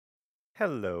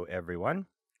Hello, everyone.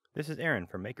 This is Aaron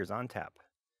from Makers on Tap.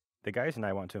 The guys and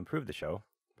I want to improve the show,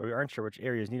 but we aren't sure which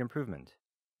areas need improvement.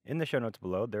 In the show notes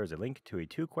below, there is a link to a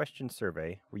 2-question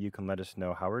survey where you can let us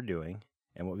know how we're doing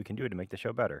and what we can do to make the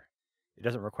show better. It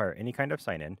doesn't require any kind of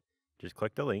sign-in. Just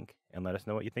click the link and let us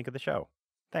know what you think of the show.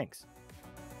 Thanks.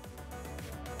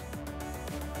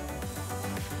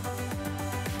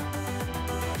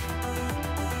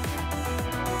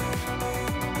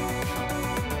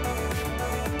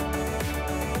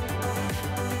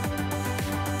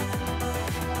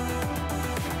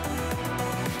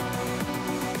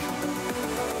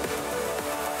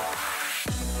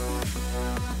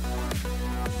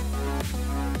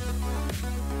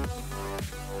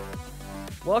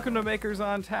 Welcome to Makers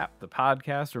on Tap, the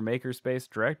podcast where Makerspace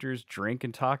directors drink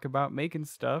and talk about making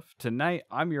stuff. Tonight,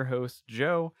 I'm your host,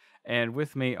 Joe, and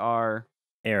with me are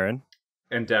Aaron.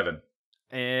 And Devin.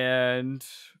 And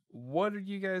what are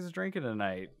you guys drinking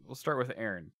tonight? We'll start with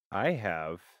Aaron. I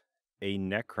have a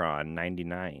Necron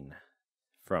 99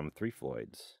 from Three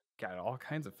Floyds. Got all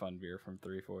kinds of fun beer from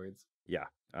Three Floyds. Yeah.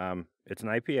 It's an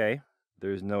IPA.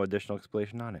 There's no additional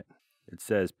explanation on it. It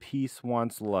says, peace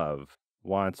wants love,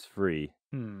 wants free,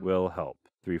 will help.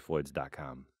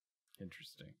 3floyds.com.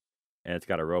 Interesting. And it's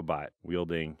got a robot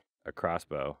wielding a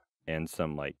crossbow and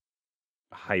some like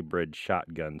hybrid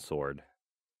shotgun sword.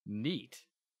 Neat.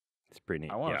 It's pretty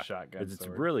neat. I want a shotgun It's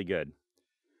sword. really good.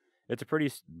 It's a pretty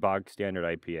bog standard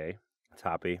IPA. It's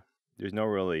hoppy. There's no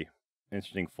really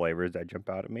interesting flavors that jump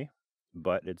out at me,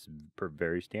 but it's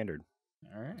very standard.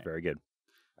 All right. It's very good.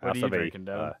 What are you drinking,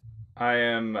 Devin? I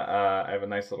have a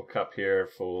nice little cup here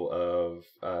full of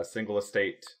single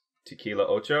estate tequila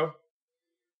ocho.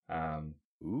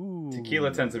 Ooh.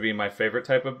 Tequila tends to be my favorite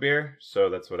type of beer, so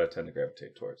that's what I tend to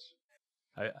gravitate towards.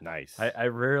 Nice. I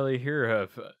rarely hear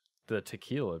of the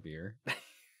tequila beer.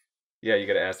 Yeah, you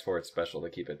gotta ask for it special to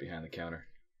keep it behind the counter.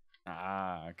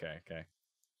 Okay.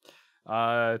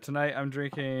 Tonight I'm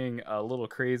drinking a Little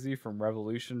Crazy from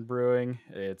Revolution Brewing.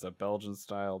 It's a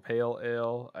Belgian-style pale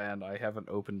ale, and I haven't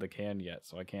opened the can yet,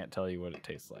 so I can't tell you what it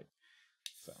tastes like.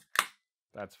 So,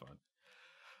 that's fun.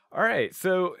 All right,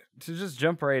 so to just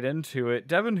jump right into it,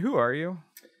 Devin, who are you?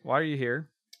 Why are you here?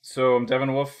 So I'm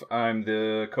Devin Wolf. I'm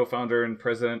the co-founder and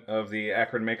president of the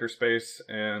Akron Makerspace,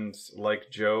 and like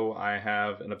Joe, I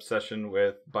have an obsession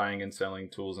with buying and selling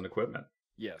tools and equipment.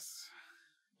 Yes,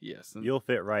 and You'll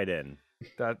fit right in.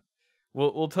 that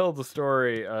we'll tell the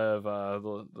story of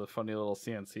the funny little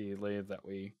CNC lathe that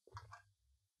we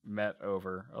met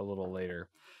over a little later,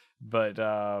 but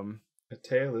A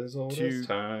tale as old as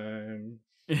time.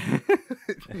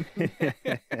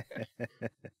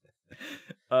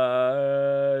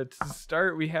 To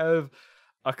start, we have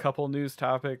a couple news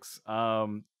topics.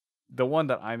 The one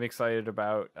that I'm excited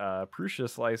about, Prusa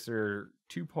Slicer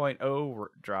 2.0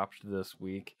 dropped this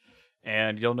week,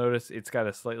 and you'll notice it's got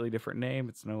a slightly different name.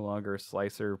 It's no longer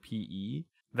Slicer PE.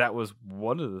 That was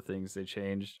one of the things they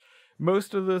changed.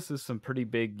 Most of this is some pretty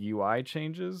big UI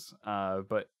changes,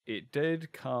 but it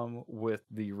did come with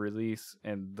the release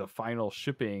and the final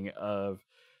shipping of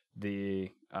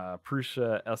the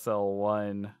Prusa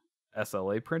SL1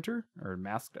 SLA printer, or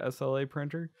masked SLA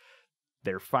printer.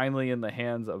 They're finally in the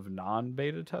hands of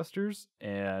non-beta testers,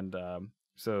 and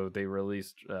so they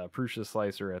released Prusa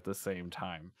Slicer at the same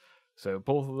time. So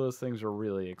both of those things are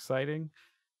really exciting,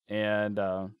 and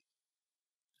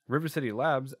River City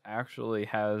Labs actually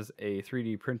has a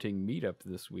 3D printing meetup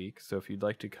this week. So if you'd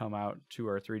like to come out to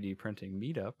our 3D printing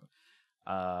meetup,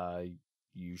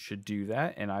 you should do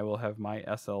that, and I will have my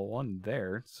SL1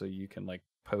 there, so you can like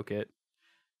poke it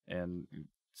and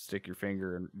stick your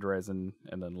finger in resin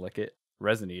and then lick it.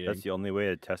 Resin eating. That's the only way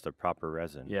to test a proper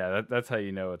resin. Yeah, that's how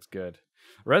you know it's good.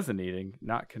 Resin eating,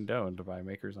 not condoned by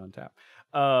Makers on Tap.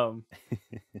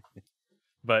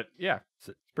 But yeah, it's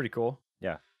pretty cool.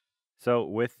 Yeah. So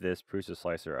with this Prusa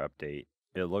Slicer update,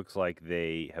 it looks like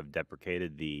they have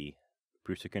deprecated the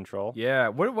Prusa Control. Yeah,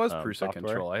 what was Prusa software.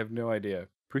 Control? I have no idea.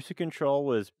 Prusa Control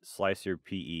was Slicer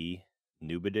PE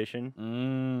Noob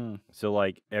Edition. So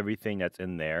like everything that's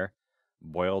in there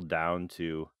boiled down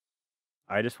to,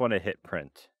 I just want to hit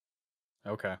print.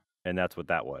 Okay. And that's what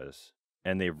that was.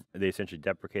 And they essentially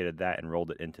deprecated that and rolled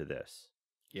it into this.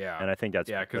 Yeah. And I think that's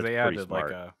because they added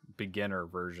like a beginner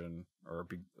version or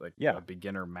a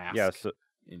beginner mask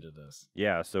into this.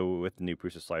 Yeah, so with the new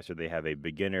Prusa Slicer, they have a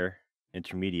beginner,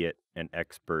 intermediate, and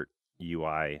expert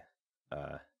UI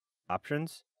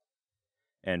options.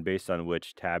 And based on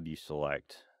which tab you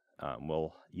select,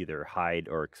 will either hide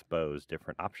or expose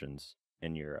different options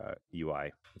in your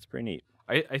UI. It's pretty neat.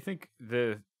 I think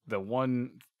the the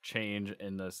one change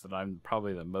in this that I'm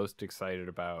probably the most excited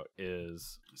about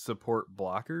is support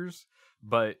blockers.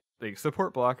 But like,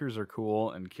 support blockers are cool,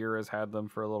 and Kira's had them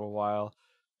for a little while.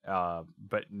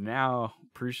 But now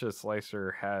Prusa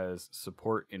Slicer has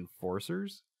support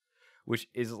enforcers, which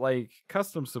is like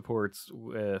custom supports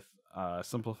with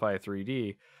Simplify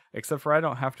 3D, except for I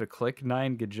don't have to click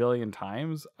 9 gajillion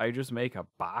times. I just make a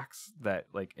box that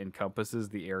like encompasses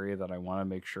the area that I want to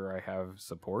make sure I have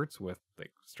supports with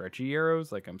like stretchy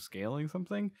arrows, like I'm scaling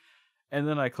something, and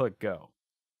then I click go.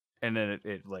 And then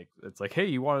it's like, hey,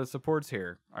 you wanted supports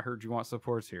here. I heard you want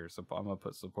supports here, so I'm gonna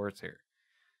put supports here.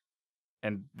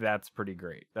 And that's pretty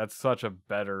great. That's such a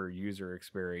better user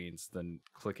experience than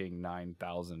clicking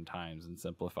 9,000 times in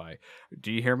Simplify.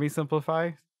 Do you hear me,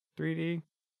 Simplify 3D,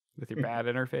 with your bad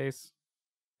interface?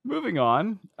 Moving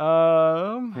on.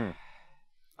 I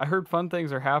heard fun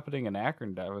things are happening in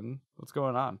Akron, Devin. What's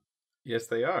going on? Yes,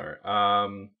 they are.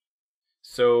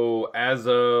 So as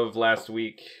of last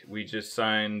week, we just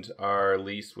signed our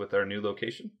lease with our new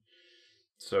location.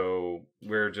 So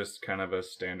we're just kind of a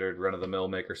standard run-of-the-mill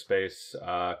makerspace.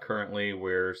 Currently,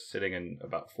 we're sitting in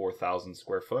about 4,000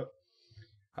 square foot.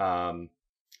 And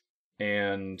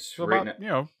So right about,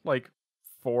 now, like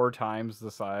 4 times the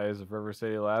size of River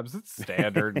City Labs. It's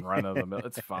standard and run of the mill.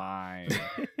 It's fine.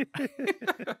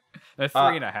 That's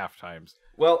 3.5 times.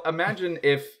 well, imagine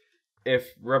if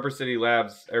River City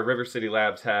Labs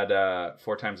had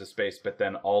 4 times the space, but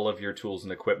then all of your tools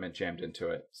and equipment jammed into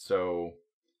it. So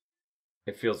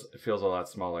it feels a lot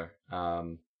smaller.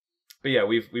 But yeah,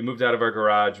 we moved out of our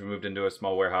garage. We moved into a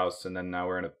small warehouse, and then now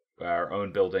we're in our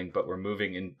own building. But we're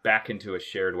moving back into a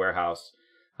shared warehouse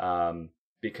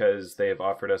because they have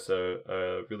offered us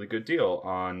a really good deal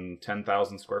on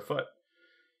 10,000 square foot.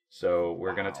 So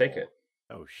we're gonna take it.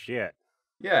 Oh shit!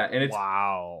 Yeah, and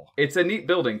it's a neat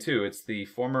building too. It's the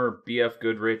former BF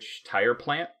Goodrich tire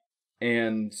plant.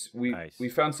 And we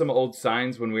found some old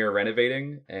signs when we were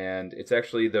renovating, and it's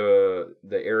actually the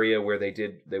area where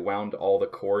they wound all the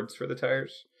cords for the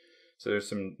tires. So there's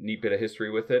some neat bit of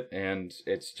history with it, and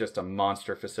it's just a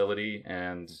monster facility.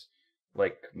 And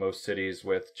like most cities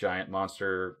with giant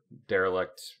monster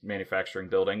derelict manufacturing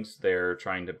buildings, they're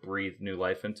trying to breathe new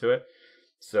life into it.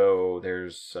 So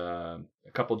there's a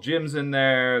couple gyms in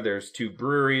there. There's 2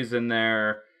 breweries in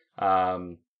there.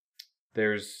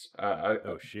 There's a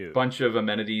bunch of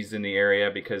amenities in the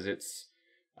area because it's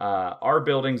our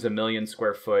building's 1 million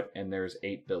square foot and there's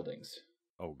 8 buildings.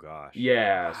 Oh gosh.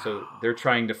 Yeah, so they're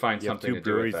trying to find something to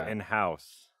do with that. 2 breweries in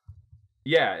house.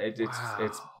 Yeah,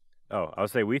 it's. Oh, I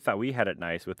would say we thought we had it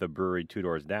nice with the brewery 2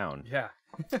 doors down. Yeah.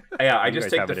 Yeah, I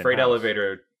just take the freight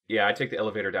elevator. Yeah, I take the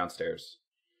elevator downstairs.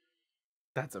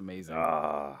 That's amazing.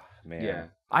 Oh man. Yeah.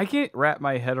 I can't wrap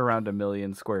my head around 1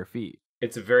 million square feet.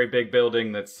 It's a very big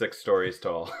building that's 6 stories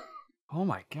tall. Oh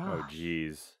my god. Oh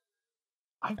jeez.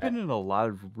 I've been in a lot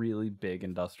of really big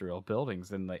industrial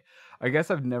buildings, and like, I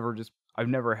guess I've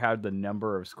never had the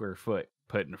number of square foot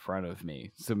put in front of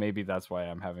me. So maybe that's why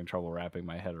I'm having trouble wrapping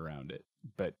my head around it.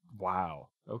 But wow.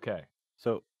 Okay.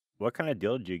 So what kind of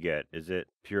deal did you get? Is it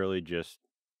purely just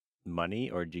money,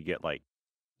 or did you get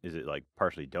is it like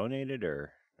partially donated,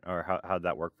 or how'd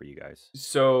that work for you guys?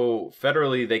 So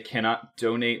federally, they cannot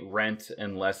donate rent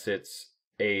unless it's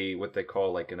what they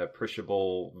call like an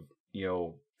appreciable,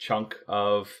 chunk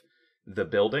of the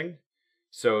building.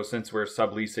 So since we're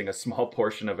subleasing a small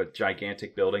portion of a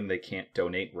gigantic building, they can't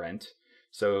donate rent.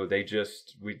 So they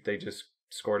just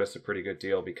scored us a pretty good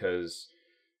deal because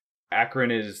Akron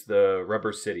is the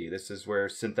rubber city. This is where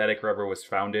synthetic rubber was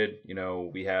founded.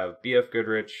 We have BF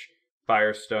Goodrich,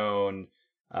 Firestone,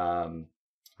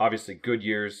 obviously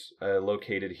Goodyear's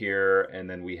located here, and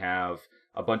then we have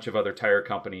a bunch of other tire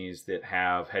companies that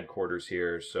have headquarters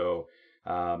here. So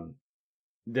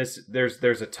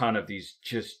there's a ton of these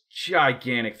just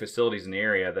gigantic facilities in the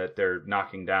area that they're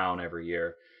knocking down every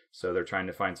year. So they're trying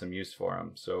to find some use for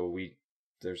them. So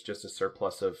there's just a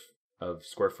surplus of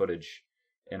square footage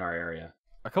in our area.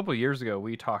 A couple of years ago,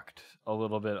 we talked a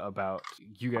little bit about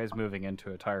you guys moving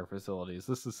into a tire facility. Is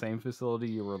this the same facility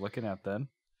you were looking at then?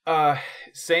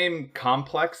 Same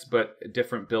complex, but a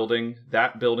different building.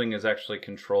 That building is actually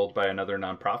controlled by another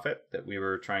nonprofit that we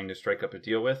were trying to strike up a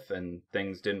deal with, and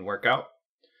things didn't work out.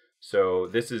 So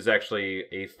this is actually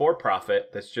a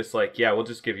for-profit that's just like, yeah, we'll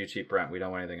just give you cheap rent. We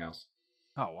don't want anything else.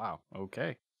 Oh, wow.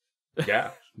 Okay.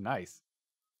 Yeah. Nice.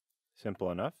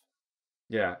 Simple enough.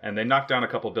 Yeah, and they knocked down a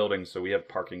couple buildings, so we have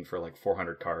parking for like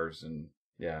 400 cars, and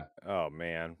yeah. Oh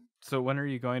man. So when are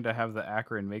you going to have the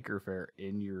Akron Maker Fair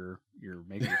in your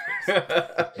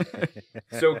makerspace?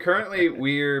 So currently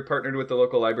we're partnered with the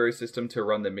local library system to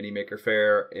run the mini maker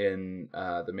fair in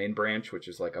the main branch, which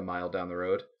is like a mile down the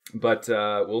road. But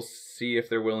we'll see if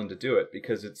they're willing to do it,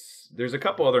 because there's a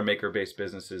couple other maker-based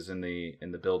businesses in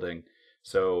the building.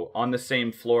 So on the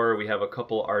same floor we have a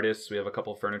couple artists, we have a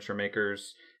couple furniture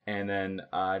makers, and then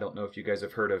I don't know if you guys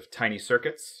have heard of Tiny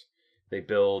Circuits. They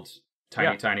build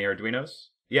tiny Arduinos.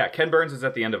 Yeah, Ken Burns is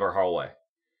at the end of our hallway.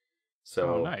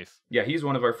 So nice. Yeah, he's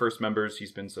one of our first members.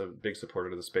 He's been a big supporter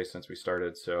of the space since we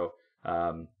started. So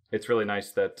it's really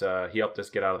nice that he helped us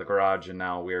get out of the garage, and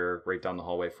now we're right down the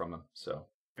hallway from him. So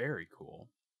very cool.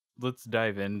 Let's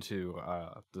dive into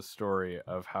the story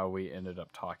of how we ended up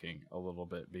talking a little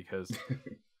bit, because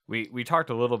we talked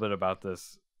a little bit about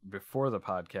this before the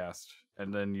podcast,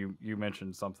 and then you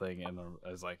mentioned something, and I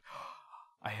was like, oh,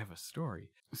 I have a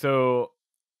story. So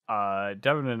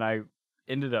Devin and I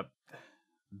ended up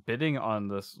bidding on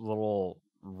this little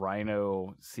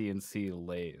Rhino CNC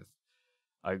lathe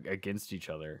against each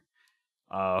other.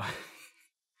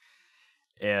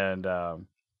 And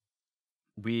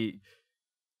we...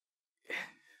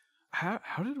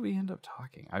 How did we end up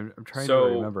talking? I'm trying to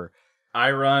remember. I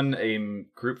run a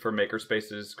group for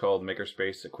makerspaces called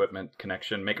Makerspace Equipment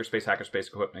Connection, Makerspace Hackerspace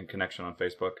Equipment Connection on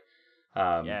Facebook.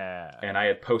 And I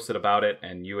had posted about it,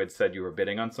 and you had said you were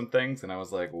bidding on some things, and I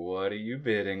was like, what are you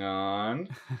bidding on?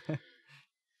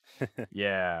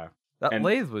 Yeah. That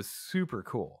lathe was super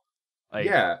cool. Like,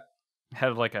 yeah.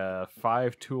 Had like a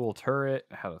 5-tool turret,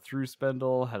 had a through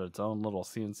spindle, had its own little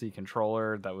CNC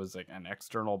controller that was like an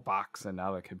external box and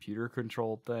not a computer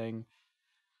controlled thing.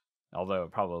 Although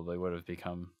it probably would have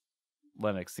become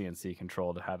Linux CNC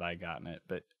controlled had I gotten it,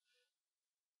 but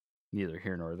neither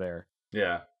here nor there.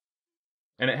 Yeah.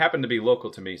 And it happened to be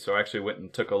local to me, so I actually went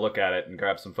and took a look at it and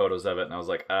grabbed some photos of it, and I was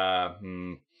like,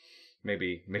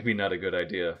 maybe not a good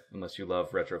idea unless you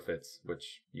love retrofits,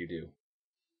 which you do.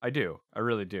 I do. I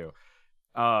really do.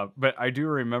 But I do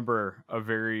remember a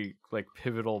very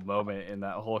pivotal moment in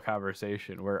that whole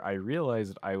conversation where I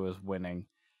realized I was winning,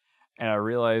 and I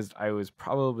realized I was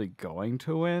probably going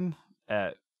to win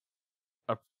at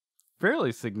a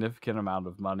fairly significant amount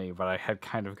of money, but I had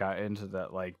kind of got into that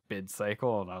bid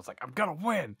cycle, and I was like, I'm gonna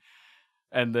win.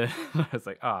 And then I was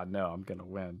like, oh no, I'm gonna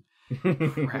win.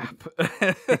 Crap.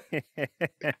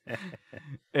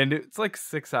 And it's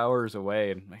 6 hours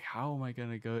away, and I'm like, how am I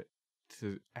gonna go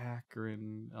to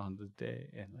Akron on the day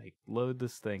and load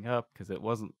this thing up? Because it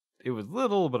was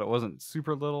little, but it wasn't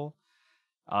super little.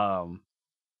 But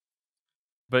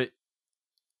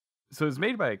so it's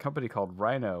made by a company called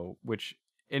Rhino, which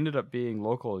ended up being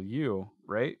local to you,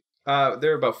 right?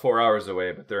 They're about 4 hours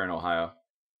away, but they're in Ohio.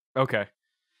 Okay.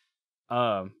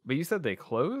 But you said they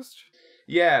closed?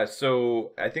 Yeah,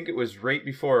 so I think it was right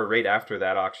before or right after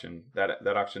that auction. That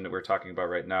auction that we're talking about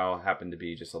right now happened to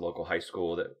be just a local high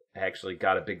school that actually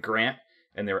got a big grant,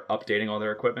 and they were updating all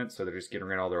their equipment, so they're just getting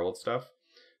rid of all their old stuff.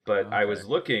 But okay. I was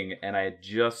looking, and I had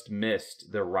just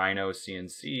missed the Rhino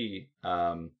CNC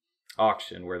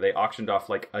auction, where they auctioned off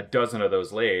a dozen of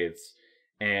those lathes,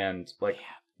 and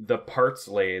the parts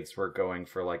lathes were going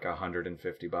for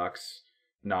 $150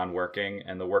 non-working,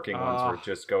 and the working ones were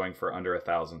just going for under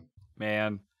 $1,000.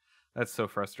 Man, that's so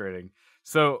frustrating.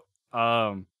 So,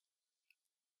 my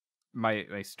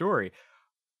story,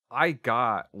 I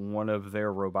got one of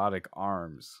their robotic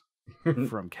arms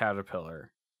from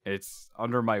Caterpillar. It's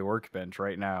under my workbench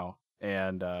right now,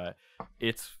 and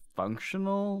it's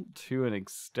functional to an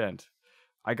extent.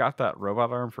 I got that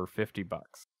robot arm for $50.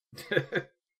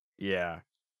 Yeah.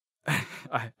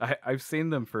 I've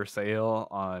seen them for sale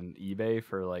on eBay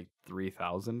for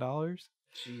 $3,000.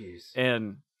 Jeez.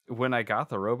 And when I got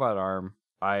the robot arm,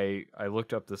 I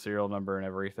looked up the serial number and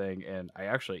everything, and I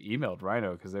actually emailed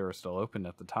Rhino because they were still open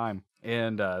at the time.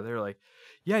 And they were like,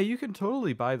 yeah, you can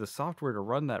totally buy the software to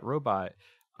run that robot.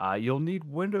 You'll need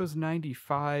Windows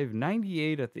 95,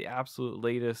 98 at the absolute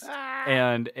latest,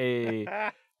 and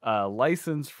a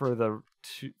license for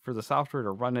the software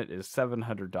to run it is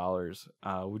 $700.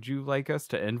 Would you like us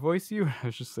to invoice you? I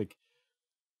was just like,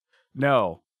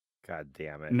 no. God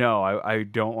damn it. No, I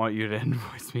don't want you to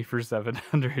invoice me for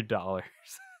 $700.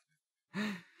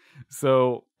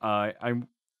 So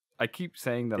I keep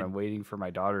saying that I'm waiting for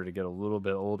my daughter to get a little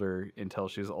bit older until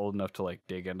she's old enough to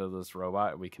dig into this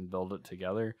robot and we can build it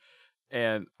together.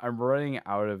 And I'm running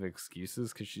out of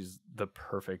excuses because she's the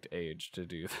perfect age to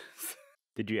do this.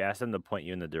 Did you ask them to point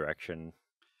you in the direction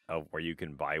of where you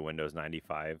can buy Windows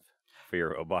 95 for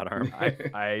your robot arm?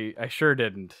 I sure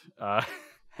didn't. I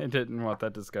didn't want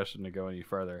that discussion to go any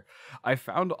further. I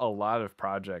found a lot of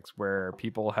projects where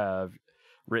people have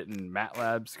written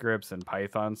MATLAB scripts and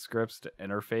Python scripts to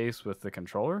interface with the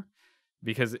controller,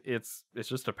 because it's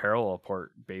just a parallel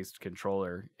port based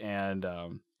controller, and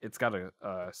it's got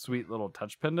a sweet little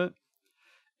touch pendant.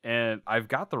 And I've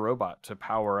got the robot to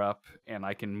power up, and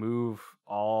I can move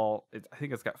I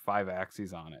think it's got 5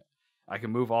 axes on it. I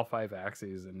can move all 5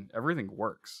 axes, and everything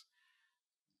works,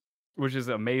 which is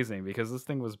amazing because this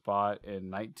thing was bought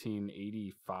in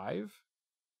 1985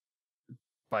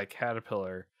 by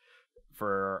Caterpillar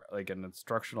for like an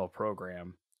instructional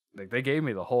program. Like, they gave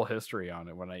me the whole history on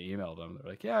it when I emailed them.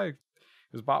 They're like, yeah, it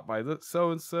was bought by this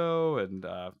so and so, and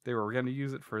they were going to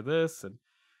use it for this, and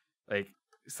like,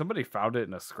 somebody found it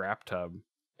in a scrap tub,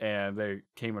 and they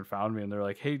came and found me, and they're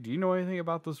like, hey, do you know anything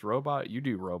about this robot? You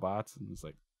do robots. And it's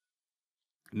like,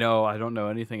 no, I don't know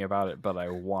anything about it, but I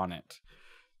want it.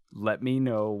 Let me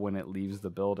know when it leaves the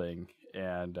building.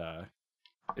 And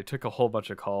it took a whole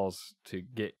bunch of calls to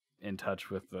get in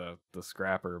touch with the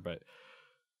scrapper, but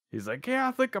he's like, yeah,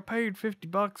 I think I paid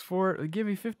 $50 for it. Give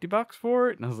me $50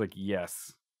 for it. And I was like,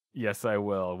 yes, I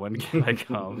will. When can I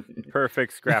come?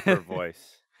 Perfect scrapper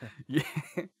voice. Yeah,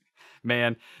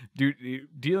 man, dude,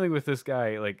 dealing with this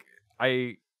guy, like,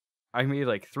 I made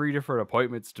like 3 different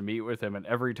appointments to meet with him, and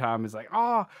every time he's like,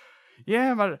 oh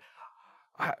yeah,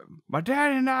 my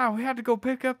dad and I, we had to go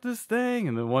pick up this thing.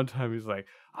 And then one time he's like,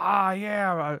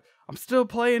 yeah, I'm still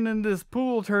playing in this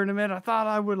pool tournament. I thought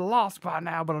I would have lost by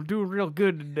now, but I'm doing real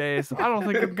good today, so I don't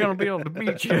think I'm gonna be able to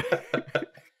beat you.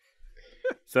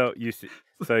 So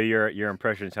your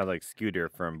impression sounds like Scooter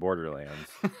from Borderlands.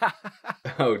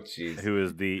 Oh, jeez. Who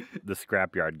is the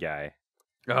scrapyard guy?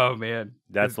 Oh man,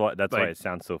 That's why like, it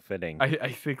sounds so fitting.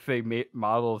 I think they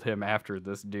modeled him after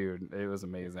this dude. It was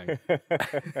amazing.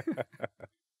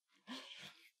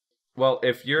 Well,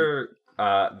 if you're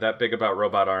that big about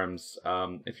robot arms,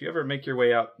 if you ever make your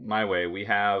way out my way, we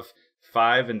have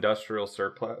 5 industrial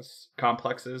surplus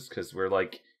complexes because we're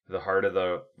like the heart of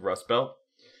the Rust Belt.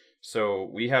 So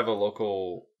we have a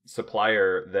local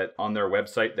supplier that on their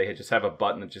website, they just have a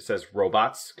button that just says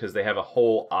robots because they have a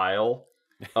whole aisle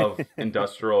of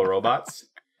industrial robots.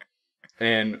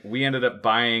 And we ended up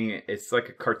buying, it's like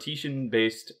a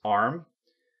Cartesian-based arm.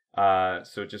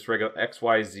 So just regular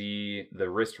XYZ,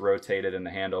 the wrist rotated and the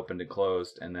hand opened and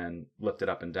closed and then lifted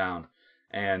up and down.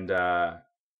 And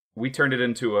we turned it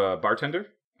into a bartender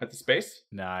at the space.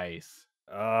 Nice.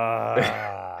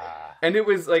 And it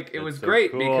was like, it was so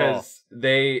great cool. because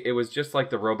it was just like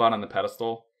the robot on the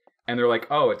pedestal. And they're like,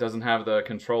 oh, it doesn't have the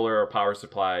controller or power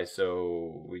supply.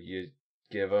 So you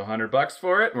give $100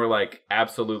 for it? And we're like,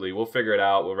 absolutely. We'll figure it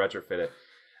out. We'll retrofit it.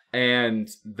 And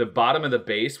the bottom of the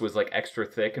base was like extra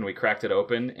thick, and we cracked it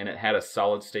open, and it had a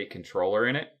solid state controller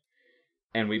in it.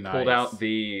 And we pulled out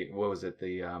the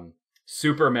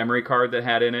super memory card that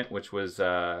had in it, which was,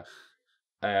 I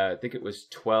think it was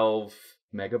 12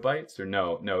 megabytes, or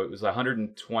no, it was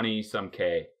 120 some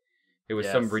K. It was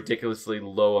some ridiculously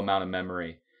low amount of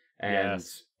memory. And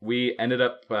we ended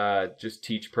up just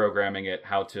teach programming it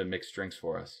how to mix drinks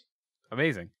for us.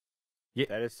 Amazing. Yeah,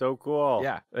 that is so cool.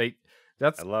 Yeah, like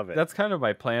I love it. That's kind of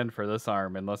my plan for this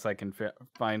arm, unless I can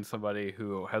find somebody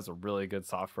who has a really good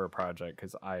software project,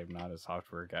 because I am not a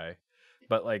software guy.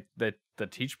 But like the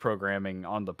teach programming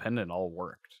on the pendant all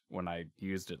worked when I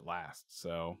used it last.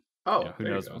 So who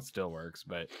knows if it still works?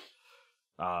 But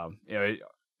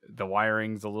the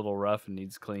wiring's a little rough and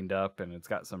needs cleaned up, and it's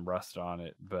got some rust on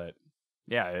it. But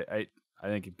yeah, I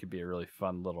think it could be a really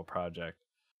fun little project.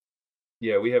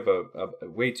 Yeah, we have a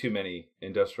way too many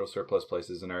industrial surplus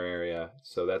places in our area,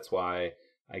 so that's why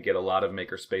I get a lot of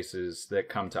makerspaces that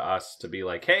come to us to be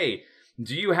like, "Hey,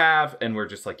 do you have?" And we're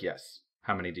just like, "Yes.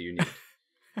 How many do you need?"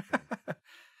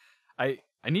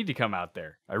 I need to come out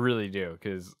there. I really do,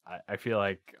 because I feel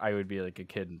like I would be like a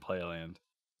kid in Playland.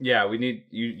 Yeah, we need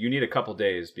you need a couple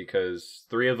days because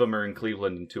 3 of them are in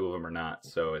Cleveland and 2 of them are not.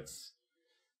 So it's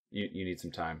you need some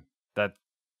time.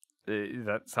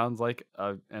 That sounds like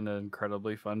an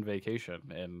incredibly fun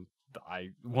vacation, and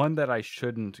one that I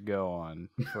shouldn't go on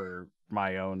for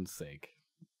my own sake,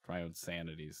 for my own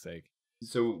sanity's sake.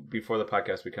 So before the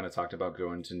podcast, we kind of talked about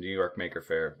going to New York Maker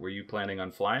Faire. Were you planning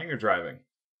on flying or driving?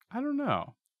 I don't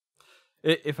know.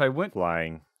 If I went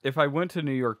to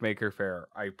New York Maker Faire,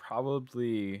 I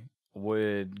probably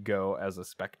would go as a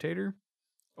spectator,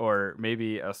 or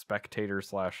maybe a spectator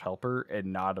 / helper,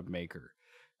 and not a maker.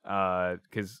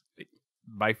 Because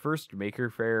my first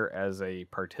Maker Faire as a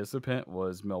participant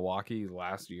was Milwaukee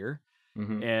last year,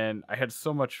 and I had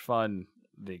so much fun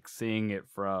like seeing it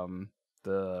from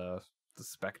the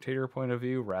spectator point of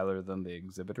view rather than the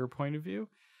exhibitor point of view.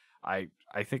 I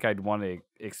think I'd want to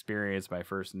experience my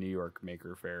first New York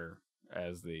Maker Faire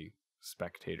as the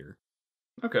spectator.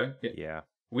 Okay. Yeah. Yeah.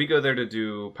 We go there to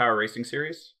do Power Racing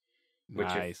Series, which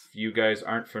Nice. if you guys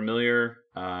aren't familiar,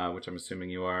 which I'm assuming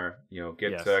you are,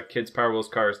 get Yes. kids Power Wheels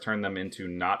cars, turn them into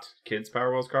not kids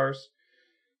Power Wheels cars.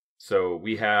 So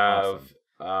we have Awesome.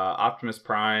 Optimus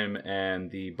Prime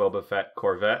and the Boba Fett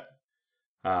Corvette.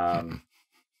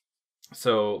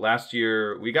 So last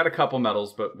year we got a couple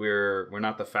medals, but we're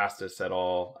not the fastest at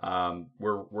all.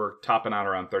 We're topping out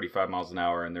around 35 miles an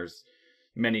hour, and there's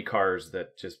many cars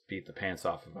that just beat the pants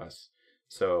off of us.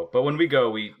 So, but when we go,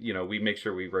 we make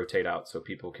sure we rotate out so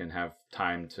people can have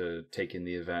time to take in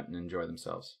the event and enjoy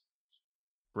themselves.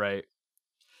 Right.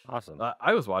 Awesome.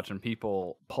 I was watching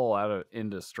people pull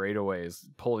into straightaways,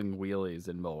 pulling wheelies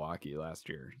in Milwaukee last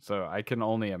year. So I can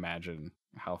only imagine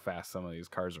how fast some of these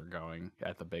cars are going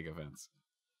at the big events.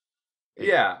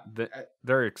 Yeah.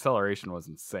 Their acceleration was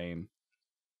insane.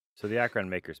 So the Akron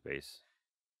Makerspace,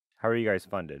 how are you guys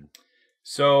funded?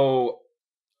 So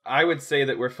I would say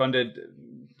that we're funded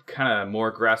kind of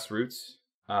more grassroots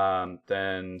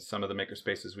than some of the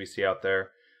makerspaces we see out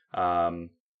there.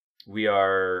 We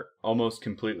are almost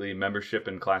completely membership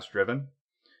and class driven.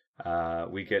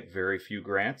 We get very few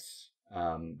grants.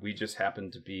 We just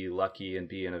happen to be lucky and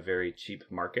be in a very cheap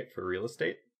market for real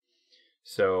estate.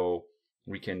 So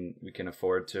we can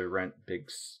afford to rent big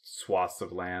swaths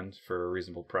of land for a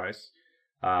reasonable price.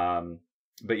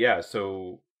 But yeah,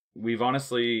 so we've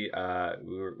honestly,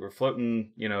 we're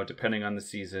floating, depending on the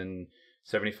season,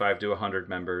 75 to 100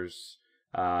 members.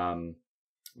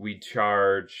 We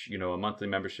charge, a monthly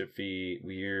membership fee.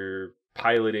 We're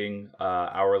piloting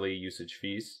hourly usage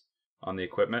fees on the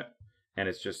equipment, and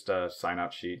it's just a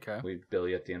sign-out sheet. Okay. We bill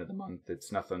you at the end of the month.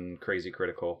 It's nothing crazy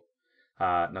critical.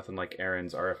 Nothing like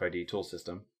Aaron's RFID tool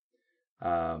system.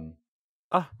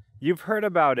 You've heard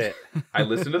about it. I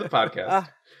listened to the podcast.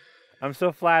 I'm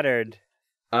so flattered.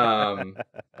 And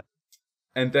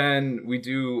then we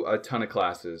do a ton of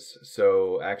classes.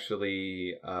 So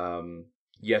actually,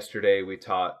 yesterday we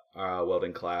taught a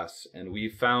welding class, and we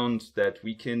found that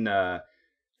we can,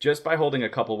 just by holding a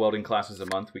couple welding classes a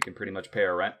month, we can pretty much pay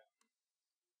our rent.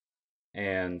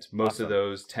 And most Awesome. of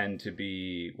those tend to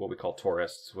be what we call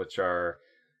tourists, which are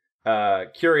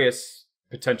curious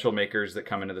potential makers that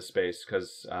come into the space,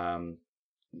 because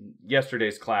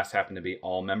yesterday's class happened to be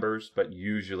all members, but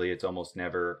usually it's almost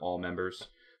never all members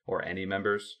or any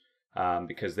members,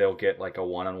 because they'll get like a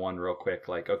one-on-one real quick,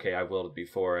 like, okay, I've welded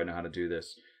before, I know how to do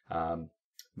this.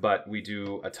 But we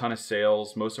do a ton of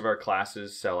sales. Most of our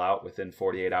classes sell out within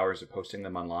 48 hours of posting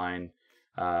them online.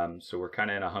 So we're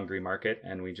kind of in a hungry market,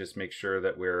 and we just make sure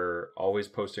that we're always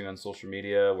posting on social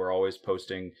media. We're always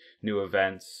posting new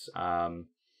events.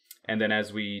 And then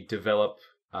as we develop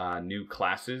new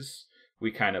classes,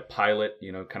 we kind of pilot,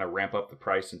 kind of ramp up the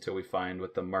price until we find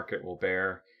what the market will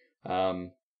bear.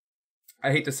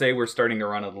 I hate to say we're starting to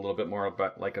run it a little bit more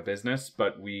about like a business,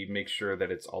 but we make sure that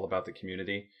it's all about the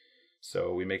community.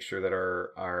 So we make sure that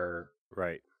our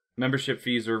Right. membership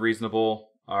fees are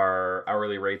reasonable, our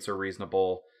hourly rates are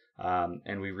reasonable,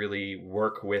 and we really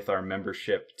work with our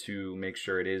membership to make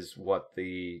sure it is what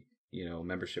the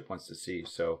membership wants to see.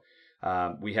 So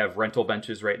we have rental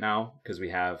benches right now because we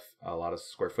have a lot of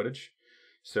square footage.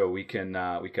 So we can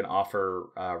offer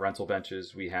rental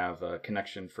benches. We have a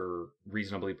connection for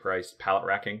reasonably priced pallet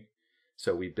racking.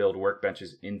 So we build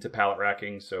workbenches into pallet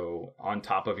racking. So on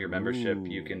top of your membership,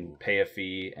 you can pay a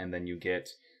fee, and then you get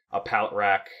a pallet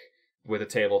rack with a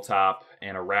tabletop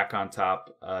and a rack on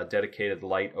top, a dedicated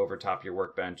light over top your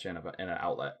workbench, and an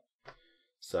outlet.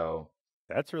 So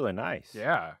That's really nice.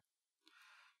 Yeah.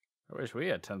 I wish we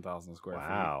had 10,000 square feet.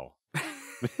 Wow.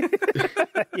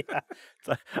 Yeah.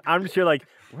 So I'm just here like,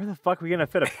 where the fuck are we gonna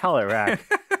fit a pallet rack?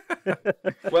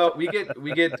 well, we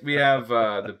have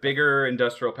the bigger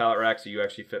industrial pallet racks that you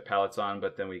actually fit pallets on,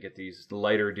 but then we get these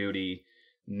lighter duty,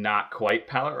 not quite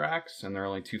pallet racks, and they're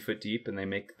only 2 foot deep, and they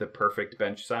make the perfect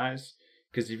bench size.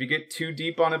 Because if you get too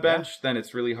deep on a bench, then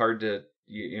it's really hard to,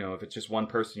 if it's just one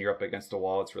person, you're up against a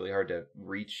wall, it's really hard to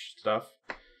reach stuff.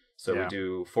 So we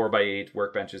do 4x8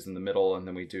 workbenches in the middle, and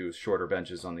then we do shorter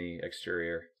benches on the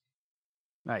exterior.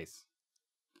 Nice.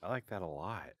 I like that a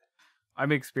lot.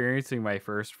 I'm experiencing my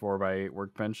first 4x8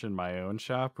 workbench in my own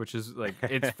shop, which is like,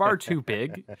 it's far too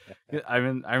big.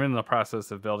 I'm in the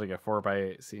process of building a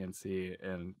 4x8 CNC,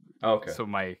 and so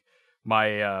my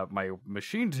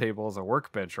machine table is a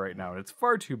workbench right now, and it's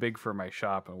far too big for my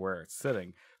shop and where it's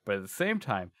sitting. But at the same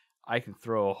time, I can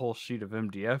throw a whole sheet of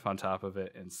MDF on top of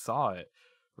it and saw it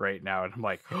right now, and I'm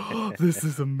like, oh, this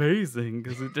is amazing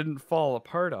because it didn't fall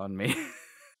apart on me.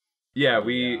 Yeah,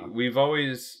 we've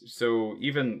always, so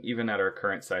even at our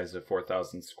current size of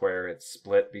 4,000 square, it's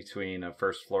split between a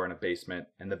first floor and a basement,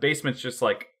 and the basement's just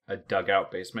like a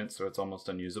dugout basement, so it's almost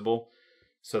unusable.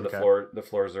 So the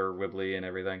floors are wibbly and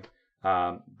everything.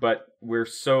 But we're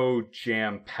so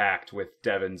jam packed with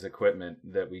Devin's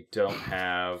equipment that we don't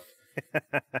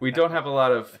have a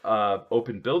lot of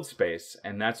open build space,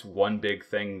 and that's one big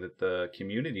thing that the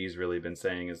community's really been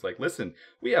saying is like, listen,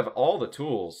 we have all the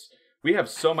tools, we have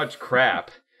so much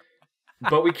crap,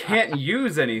 but we can't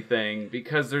use anything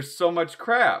because there's so much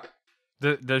crap.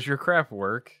 Does your crap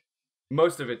work?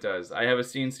 Most of it does. I have a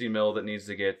CNC mill that needs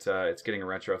to get it's getting a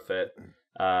retrofit.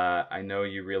 I know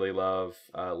you really love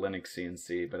Linux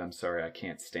CNC, but I'm sorry, I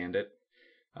can't stand it.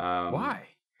 Why?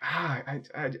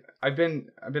 I've been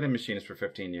a machinist for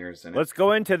 15 years, and Let's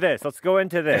go into this.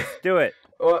 Do it.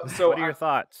 well, so what are your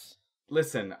thoughts?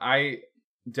 Listen,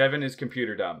 Devin is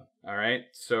computer dumb. All right,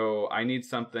 so I need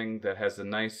something that has a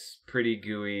nice, pretty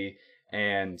GUI,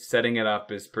 and setting it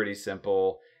up is pretty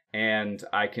simple, and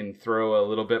I can throw a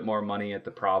little bit more money at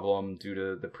the problem due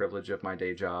to the privilege of my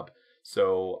day job.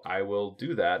 So I will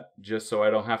do that just so I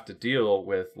don't have to deal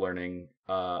with learning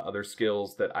other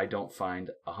skills that I don't find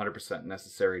 100%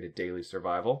 necessary to daily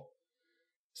survival.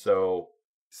 So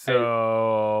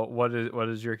what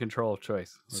is your control of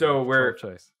choice?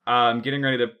 I'm getting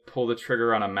ready to pull the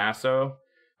trigger on a Masso.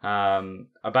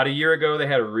 About a year ago, they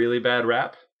had a really bad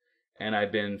rap, and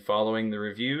I've been following the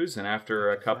reviews, and after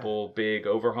a couple big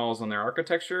overhauls on their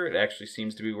architecture, it actually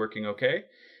seems to be working okay.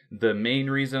 The main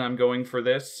reason I'm going for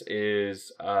this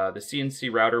is the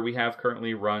CNC router we have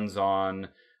currently runs on,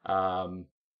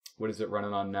 what is it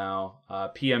running on now?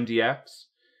 PMDX.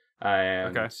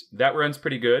 And that runs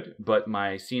pretty good, but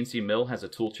my CNC mill has a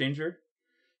tool changer.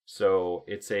 So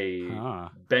it's a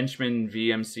Benchman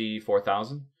VMC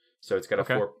 4000. So it's got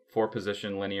a four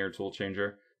position linear tool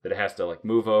changer that it has to like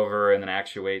move over and then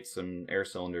actuate some air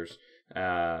cylinders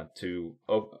to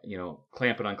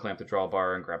clamp and unclamp the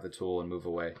drawbar and grab the tool and move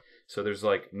away. So there's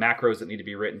like macros that need to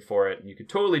be written for it, and you could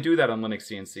totally do that on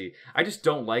Linux CNC. I just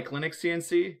don't like Linux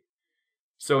CNC.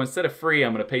 So instead of free,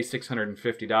 I'm going to pay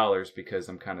 $650 because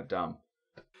I'm kind of dumb.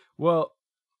 Well,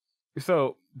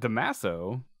 so the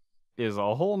Masso is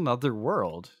a whole nother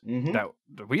world that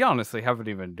we honestly haven't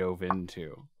even dove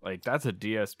into. Like, that's a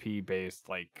DSP based,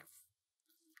 like,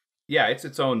 yeah, it's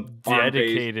its own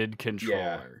dedicated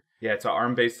controller. Yeah, it's an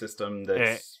ARM-based system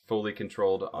that's fully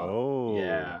controlled.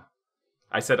 Yeah.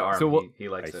 I said ARM. So he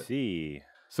likes it. I see.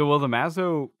 So will the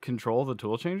Masso control the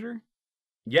tool changer?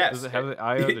 Yes. Does it have the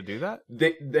I/O to do that?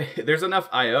 There's enough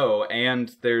I/O, and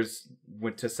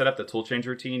to set up the tool change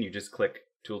routine, you just click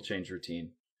tool change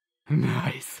routine.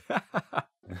 Nice.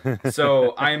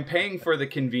 So I am paying for the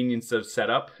convenience of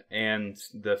setup and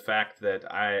the fact that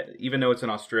even though it's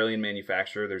an Australian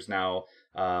manufacturer, there's now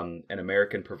an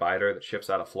American provider that ships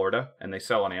out of Florida, and they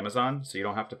sell on Amazon, so you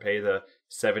don't have to pay the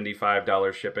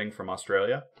 $75 shipping from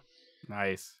Australia.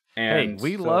 Nice. And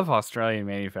we love Australian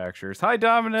manufacturers. Hi,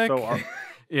 Dominic. So are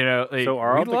we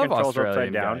all the love controls Australian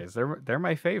upside down? guys. They're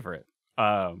my favorite.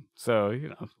 So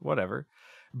whatever.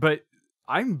 But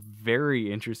I'm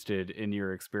very interested in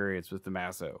your experience with the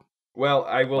Masso. Well,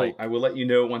 I will let you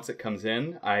know once it comes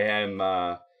in. I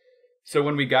am so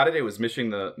when we got it, it was missing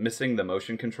the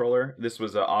motion controller. This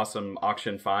was an awesome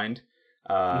auction find.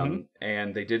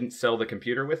 And they didn't sell the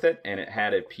computer with it, and it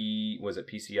had a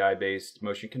PCI based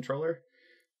motion controller.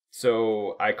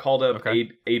 So I called up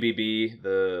ABB,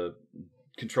 the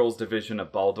controls division of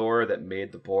Baldur that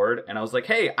made the board, and I was like,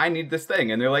 hey, I need this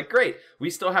thing. And they're like, great, we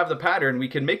still have the pattern, we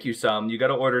can make you some, you got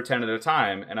to order 10 at a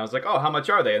time. And I was like, oh, how much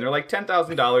are they? And they're like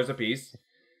 $10,000 a piece.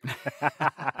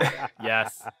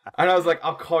 Yes. And I was like,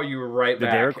 I'll call you right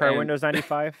back. Did they require Windows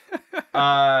 95?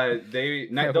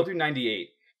 They'll do 98.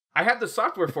 I have the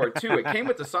software for it too. It came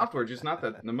with the software, just not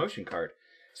the motion card.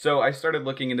 So I started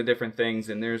looking into different things,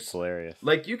 and there's hilarious.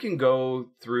 Like, you can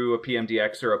go through a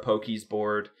PMDX or a Pokies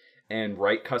board and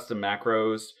write custom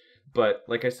macros, but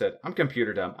like I said, I'm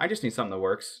computer dumb. I just need something that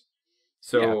works.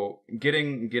 So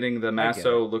getting the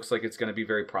Masso looks like it's going to be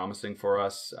very promising for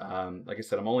us. Like I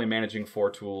said, I'm only managing 4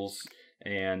 tools,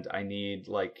 and I need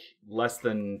like less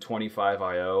than 25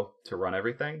 I/O to run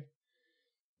everything.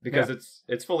 Because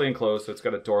it's fully enclosed, so it's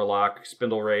got a door lock,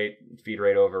 spindle rate, feed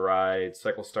rate override,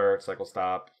 cycle start, cycle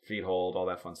stop, feed hold, all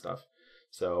that fun stuff.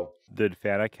 So did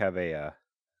Fanuc have a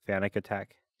Fanuc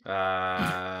attack? So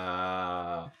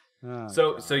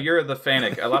you're the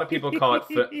Fanuc. A lot of people call it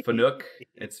Fanuc.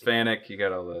 It's Fanuc. You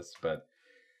got all this, but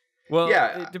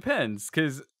it depends,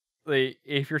 because like,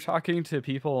 if you're talking to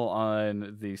people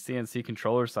on the CNC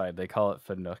controller side, they call it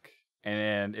Fanuc.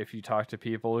 And if you talk to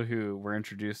people who were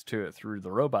introduced to it through the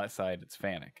robot side, it's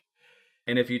Fanuc.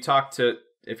 And if you talk to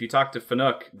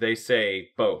Fanuc, they say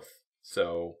both.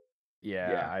 So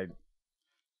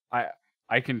I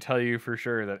I can tell you for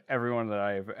sure that everyone that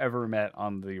I've ever met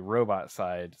on the robot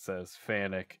side says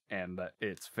Fanic, and that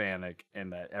it's Fanic,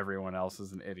 and that everyone else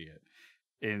is an idiot.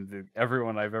 And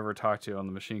everyone I've ever talked to on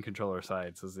the machine controller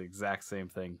side says the exact same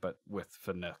thing, but with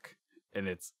Fanuc, and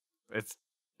it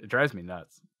drives me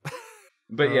nuts.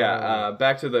 But yeah,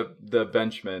 back to the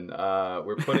Benchman.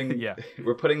 We're putting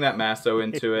we're putting that Masso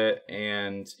into it,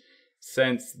 and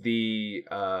since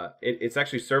it's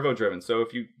actually servo driven. So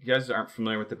if you guys aren't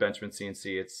familiar with the Benchman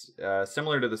CNC, it's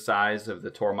similar to the size of the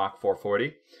Tormach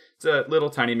 440. It's a little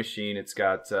tiny machine. It's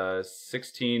got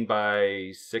 16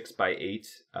 by 6 by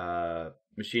 8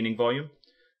 machining volume,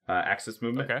 axis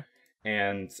movement. Okay.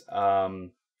 And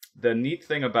the neat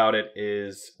thing about it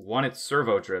is, one, it's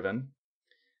servo driven.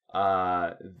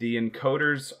 The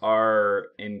encoders are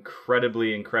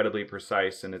incredibly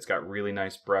precise, and it's got really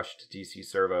nice brushed DC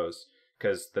servos,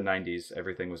 because the 90s,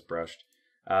 everything was brushed.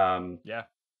 Yeah.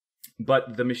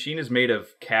 But the machine is made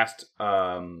of cast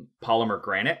polymer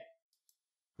granite.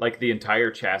 Like, the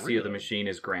entire chassis of the machine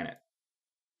is granite.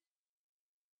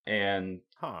 And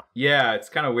yeah, it's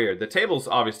kind of weird. The table's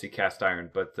obviously cast iron,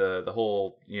 but the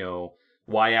whole,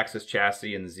 Y-axis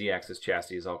chassis and the Z-axis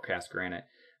chassis is all cast granite.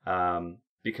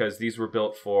 Because these were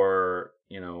built for,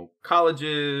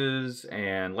 colleges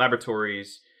and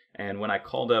laboratories. And when I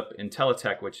called up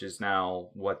Intelitech, which is now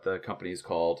what the company is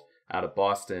called, out of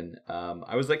Boston,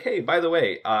 I was like, hey, by the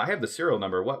way, I have the serial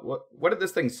number. What did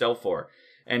this thing sell for?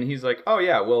 And he's like, oh,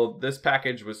 yeah, well, this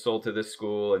package was sold to this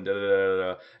school, and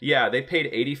da-da-da-da-da. Yeah, they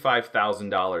paid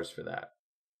 $85,000 for that.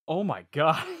 Oh, my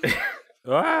God.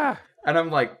 And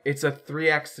I'm like, it's a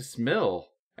 3-axis mill.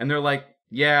 And they're like,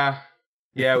 yeah,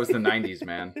 it was the 90s,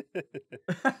 man.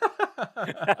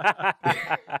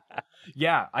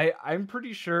 Yeah, I'm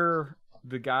pretty sure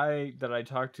the guy that I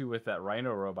talked to with that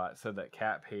Rhino robot said that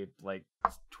Cat paid like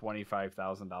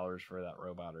 $25,000 for that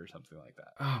robot or something like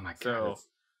that. Oh, my God.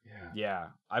 Yeah,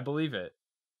 I believe it.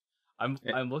 I'm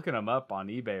looking them up on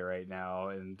eBay right now,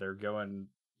 and they're going,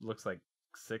 looks like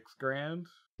 $6,000.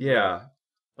 Yeah,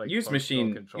 like used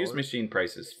machine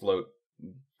prices float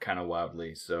kind of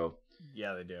wildly. So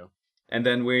yeah, they do. And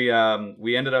then we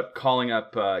ended up calling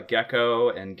up Gecko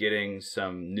and getting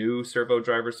some new servo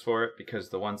drivers for it, because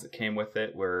the ones that came with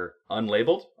it were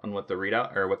unlabeled on what the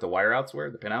readout or what the wire outs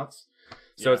were, the pinouts.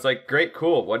 So it's like, great,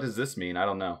 cool. What does this mean? I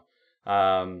don't know.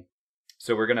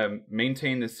 So we're going to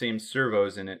maintain the same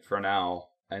servos in it for now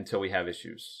until we have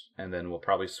issues. And then we'll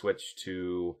probably switch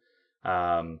to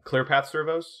ClearPath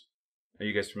servos. Are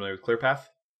you guys familiar with ClearPath?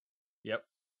 Yep.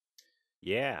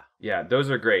 Yeah,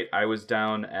 those are great. I was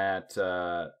down at,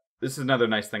 this is another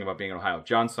nice thing about being in Ohio.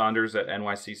 John Saunders at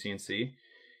NYCCNC.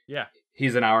 Yeah.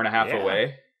 He's an hour and a half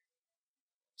away.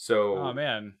 So oh,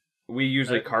 man. We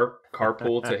usually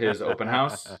carpool to his open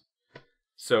house.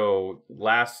 So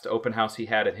last open house he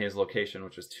had at his location,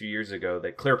 which was 2 years ago,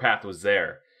 that ClearPath was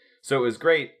there. So it was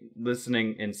great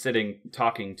listening and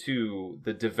talking to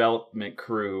the development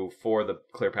crew for the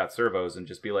ClearPath servos and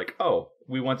just be like, oh,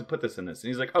 we want to put this in this. And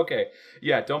he's like, okay,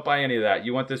 yeah, don't buy any of that.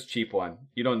 You want this cheap one.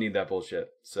 You don't need that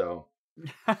bullshit. So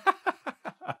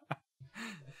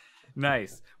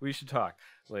nice. We should talk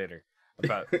later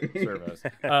about servos.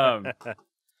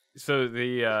 So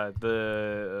the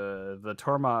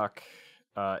Tormach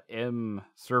M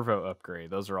servo upgrade,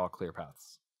 those are all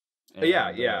ClearPaths. And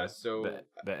yeah. So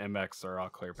the MX are all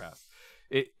ClearPaths.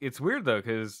 It's weird though,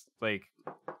 because like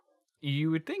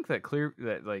you would think that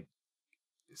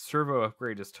servo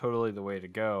upgrade is totally the way to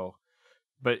go,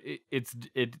 but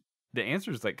the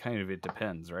answer is like kind of it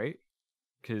depends, right?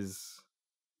 Because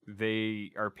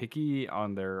they are picky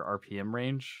on their RPM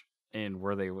range and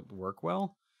where they would work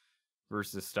well,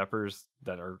 versus steppers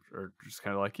that are just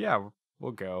kind of like, yeah,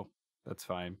 we'll go, that's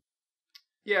fine.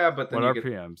 Yeah, but then what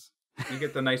RPMs? You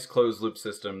get the nice closed loop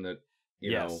system that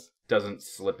you know doesn't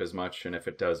slip as much, and if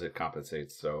it does, it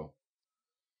compensates. So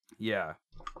yeah,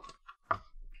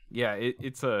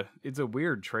 it's a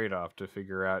weird trade off to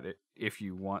figure out if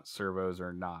you want servos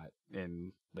or not,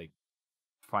 and like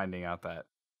finding out that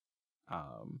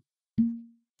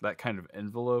that kind of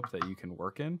envelope that you can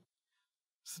work in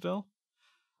still.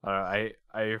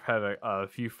 I've had a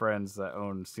few friends that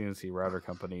own CNC router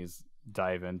companies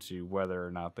dive into whether or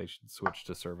not they should switch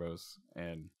to servos,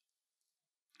 and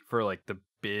for like the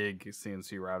big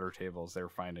CNC router tables, they're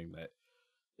finding that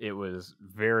it was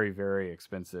very, very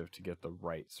expensive to get the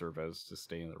right servos to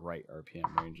stay in the right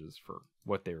RPM ranges for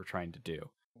what they were trying to do.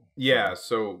 Yeah,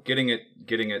 so getting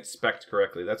it spec'd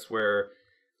correctly, that's where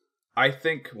I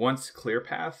think once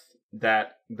ClearPath,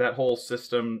 that whole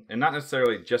system, and not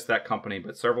necessarily just that company,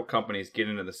 but several companies get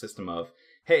into the system of,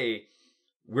 hey,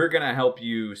 we're going to help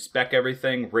you spec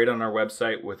everything right on our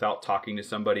website without talking to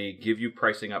somebody, give you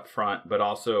pricing up front, but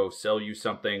also sell you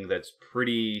something that's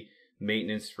pretty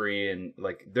maintenance free. And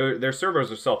like their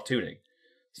servos are self-tuning.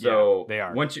 So they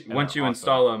are. once you awesome.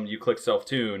 install them, you click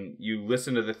self-tune, you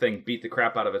listen to the thing beat the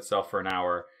crap out of itself for an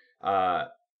hour,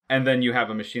 and then you have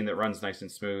a machine that runs nice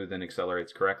and smooth and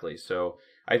accelerates correctly. So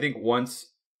I think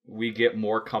once we get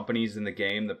more companies in the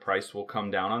game, the price will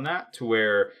come down on that to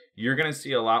where you're going to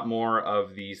see a lot more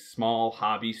of these small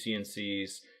hobby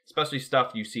CNCs, especially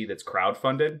stuff you see that's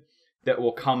crowdfunded, that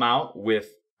will come out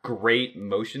with great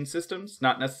motion systems,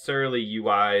 not necessarily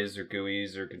UIs or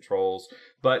GUIs or controls,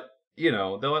 but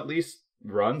they'll at least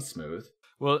run smooth.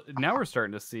 Well, now we're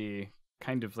starting to see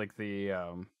kind of like the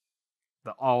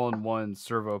all-in-one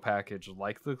servo package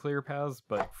like the ClearPaths,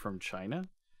 but from China.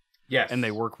 Yes. And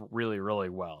they work really, really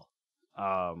well.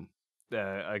 A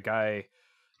guy,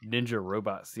 Ninja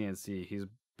Robot CNC,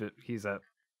 he's at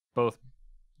both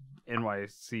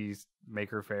NYC's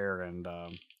Maker Faire and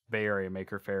Bay Area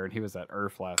Maker Faire, and he was at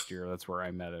EARF last year. That's where I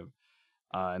met him.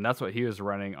 And that's what he was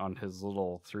running on his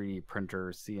little 3D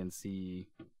printer CNC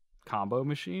combo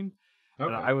machine.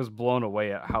 Okay. And I was blown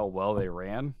away at how well they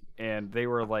ran. And they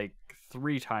were like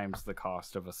 3 times the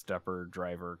cost of a stepper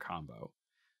driver combo.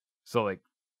 So like,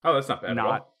 oh, that's not bad.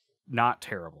 Not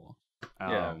terrible.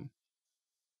 Yeah.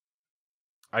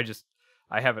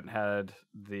 I haven't had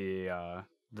the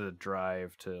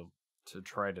drive to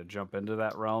try to jump into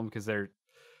that realm because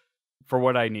for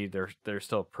what I need, they're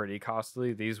still pretty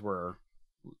costly. These were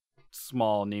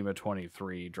small NEMA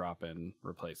 23 drop-in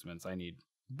replacements. I need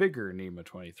bigger NEMA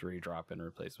 23 drop-in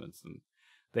replacements, and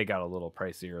they got a little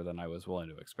pricier than I was willing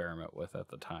to experiment with at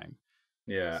the time.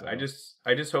 Yeah, so.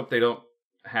 I just hope they don't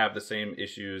have the same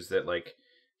issues that like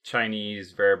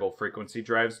Chinese variable frequency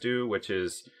drives do, which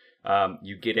is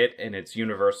you get it and it's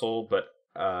universal, but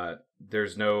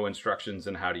there's no instructions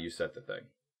in how do you set the thing.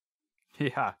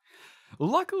 Yeah.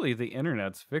 Luckily, the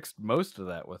internet's fixed most of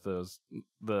that with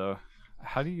the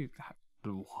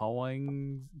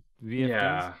Huang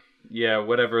VFDs? Yeah,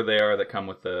 whatever they are that come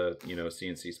with the,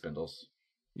 CNC spindles.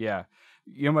 Yeah.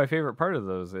 My favorite part of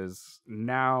those is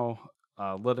now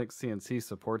Linux CNC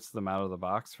supports them out of the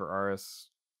box for RS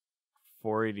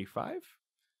 485.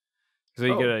 So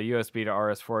you get a USB to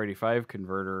RS 485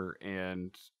 converter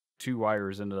and 2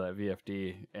 wires into that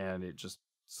VFD, and it just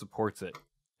supports it.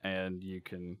 And you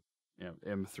can,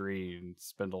 M3 and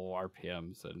spindle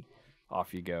RPMs, and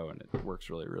off you go, and it works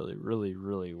really, really, really,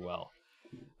 really well.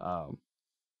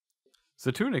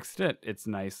 So to an extent, it's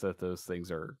nice that those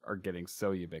things are getting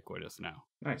so ubiquitous now.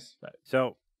 Nice.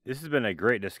 So this has been a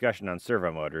great discussion on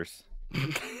servo motors.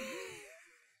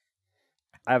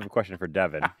 I have a question for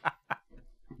Devin.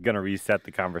 Gonna reset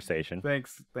the conversation.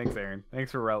 Thanks, Aaron.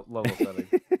 Thanks for level setting.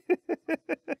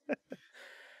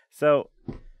 So,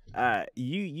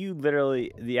 you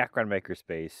literally, the Akron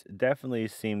Makerspace definitely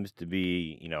seems to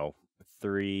be,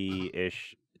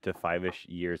 3-ish to 5-ish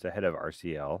years ahead of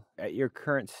RCL. At your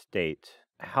current state,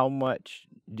 how much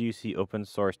do you see open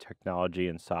source technology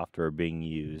and software being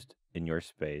used in your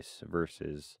space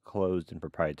versus closed and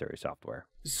proprietary software?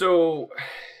 So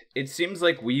it seems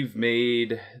like we've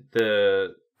made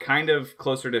the kind of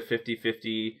closer to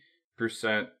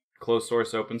 50-50% closed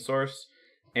source, open source.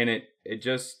 And it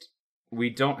just, we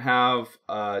don't have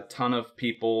a ton of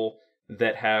people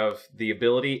that have the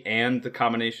ability and the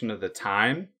combination of the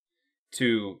time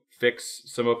to fix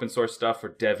some open source stuff or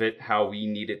dev it how we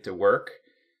need it to work.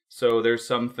 So there's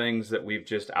some things that we've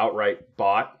just outright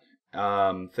bought.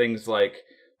 Things like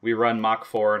we run Mach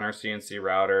 4 in our CNC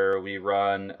router. We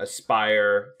run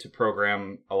Aspire to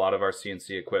program a lot of our CNC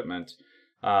equipment.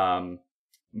 But,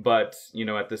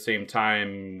 at the same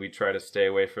time, we try to stay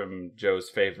away from Joe's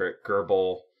favorite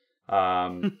Gerbil.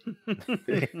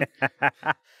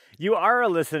 You are a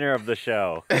listener of the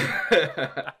show.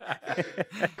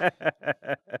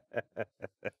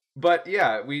 But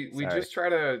yeah, we just try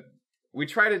to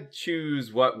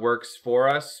choose what works for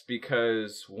us,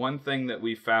 because one thing that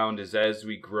we found is as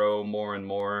we grow more and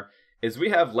more is we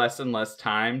have less and less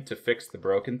time to fix the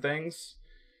broken things.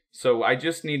 So I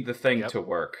just need the thing to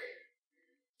work.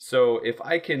 So if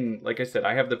I can, like I said,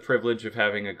 I have the privilege of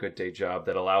having a good day job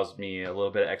that allows me a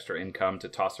little bit of extra income to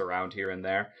toss around here and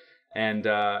there. And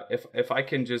if I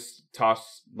can just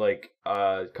toss like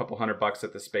a couple $100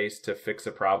 at the space to fix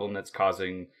a problem that's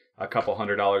causing a couple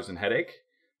 $100 in headache,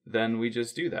 then we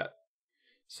just do that.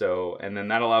 So, and then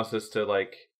that allows us to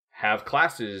like have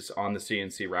classes on the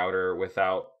CNC router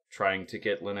without trying to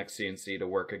get Linux CNC to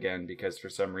work again because for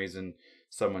some reason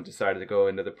someone decided to go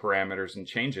into the parameters and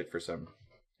change it for some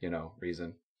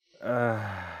reason.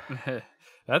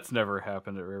 That's never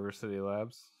happened at River City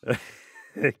Labs.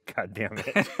 God damn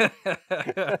it.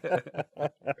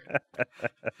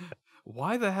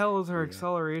 Why the hell is our Yeah.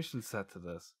 acceleration set to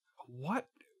this? What?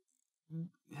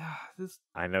 Yeah, this.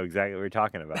 I know exactly what you're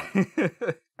talking about.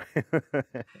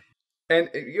 And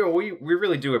we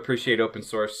really do appreciate open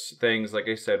source things. Like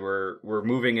I said, we're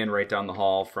moving in right down the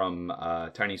hall from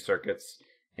Tiny Circuits,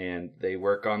 and they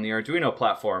work on the Arduino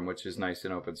platform, which is nice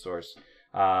and open source.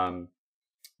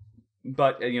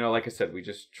 But like I said, we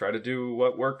just try to do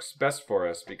what works best for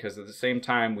us, because at the same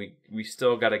time, we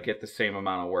still got to get the same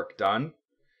amount of work done.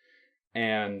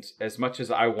 And as much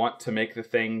as I want to make the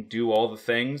thing do all the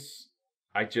things,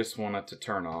 I just want it to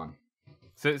turn on.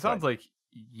 So it sounds like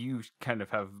you kind of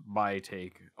have my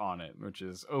take on it, which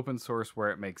is open source where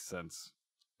it makes sense,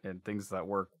 and things that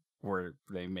work where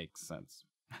they make sense.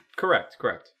 Correct.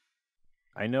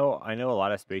 I know a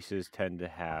lot of spaces tend to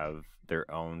have their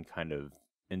own kind of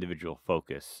individual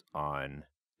focus on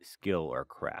skill or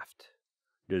craft.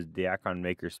 Does the Akron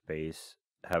Makerspace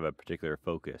have a particular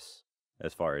focus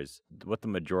as far as what the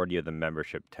majority of the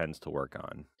membership tends to work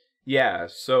on? Yeah,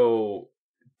 so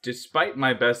despite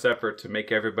my best effort to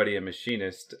make everybody a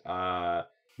machinist,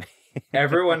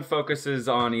 everyone focuses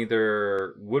on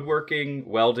either woodworking,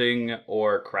 welding,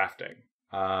 or crafting.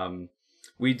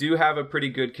 We do have a pretty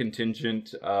good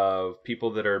contingent of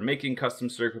people that are making custom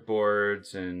circuit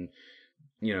boards and,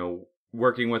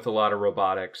 working with a lot of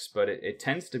robotics, but it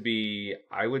tends to be,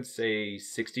 I would say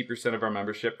 60% of our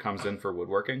membership comes in for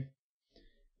woodworking.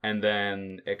 And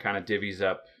then it kind of divvies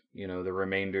up, the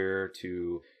remainder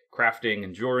to crafting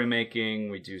and jewelry making.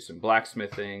 We do some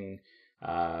blacksmithing,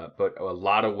 but a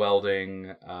lot of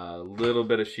welding, a little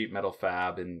bit of sheet metal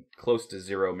fab, and close to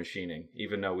zero machining,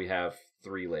 even though we have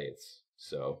 3 lathes.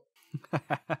 So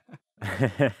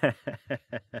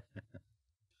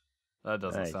That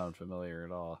doesn't Nice. sound familiar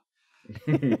at all.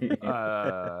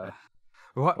 yeah,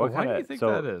 Why do kinda- you think so-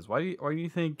 that is? Why do you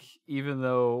think, even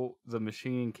though the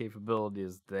machining capability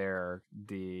is there,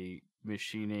 the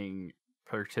machining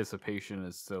participation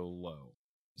is so low?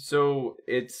 So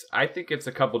I think it's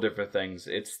a couple different things.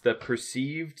 It's the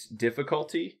perceived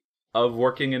difficulty of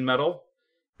working in metal.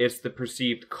 It's the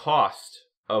perceived cost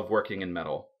of working in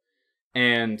metal.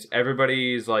 And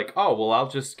everybody's like, oh, well, I'll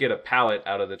just get a pallet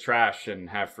out of the trash and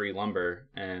have free lumber.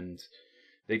 And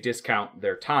they discount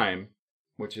their time,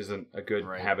 which isn't a good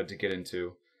Right. habit to get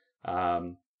into.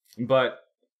 But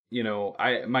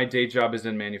my day job is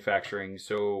in manufacturing,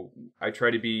 so I try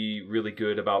to be really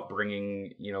good about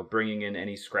bringing in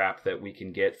any scrap that we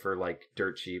can get for like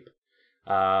dirt cheap.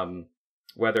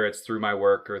 Whether it's through my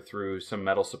work or through some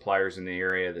metal suppliers in the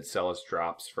area that sell us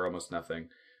drops for almost nothing.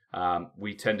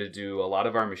 We tend to do a lot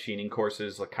of our machining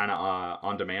courses like kind of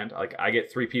on demand. Like I get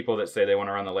 3 people that say they want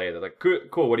to run the lathe. They're like,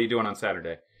 cool, what are you doing on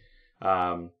Saturday?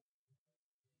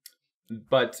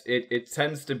 But it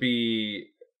tends to be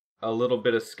a little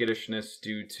bit of skittishness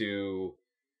due to,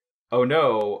 oh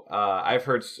no, I've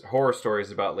heard horror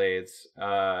stories about lathes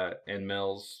and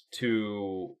mills.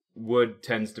 To wood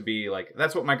tends to be like,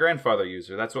 that's what my grandfather used,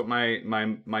 or that's what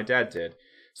my dad did.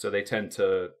 So they tend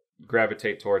to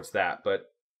gravitate towards that. But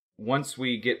once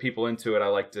we get people into it, I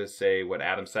like to say what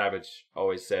Adam Savage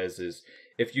always says is,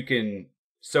 if you can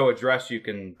sew a dress, you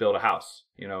can build a house.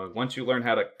 Once you learn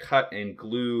how to cut and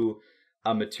glue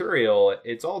a material,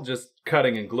 it's all just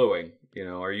cutting and gluing.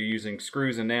 Are you using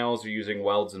screws and nails, or using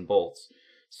welds and bolts?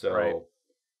 So, Right.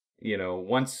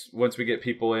 once we get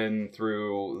people in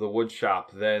through the wood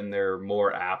shop, then they're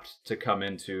more apt to come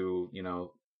into,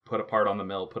 put a part on the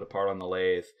mill, put a part on the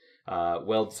lathe,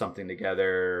 weld something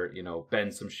together,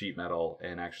 bend some sheet metal,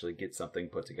 and actually get something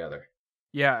put together.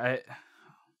 Yeah,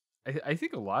 I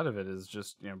think a lot of it is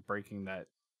just breaking that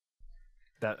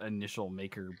initial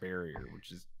maker barrier,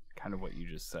 which is kind of what you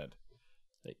just said.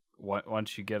 Like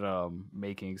once you get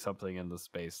making something in the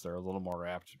space, they're a little more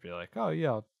apt to be like, oh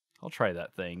yeah, I'll try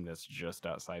that thing that's just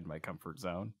outside my comfort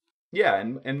zone. Yeah,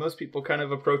 and most people kind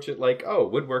of approach it like, oh,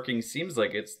 woodworking seems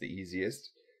like it's the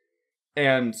easiest.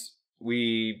 And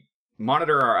we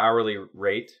monitor our hourly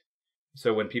rate.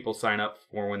 So when people sign up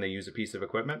for when they use a piece of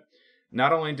equipment,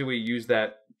 not only do we use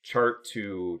that chart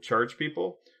to charge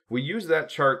people, we use that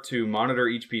chart to monitor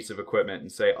each piece of equipment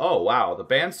and say, oh, wow, the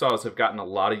bandsaws have gotten a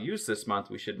lot of use this month.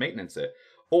 We should maintenance it.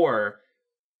 Or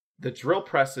the drill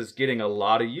press is getting a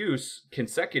lot of use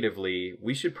consecutively.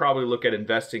 We should probably look at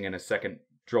investing in a second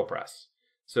drill press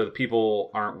so that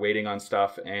people aren't waiting on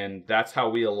stuff. And that's how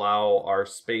we allow our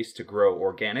space to grow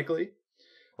organically.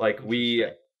 Like we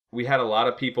had a lot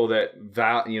of people that,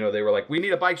 they were like, we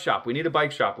need a bike shop. We need a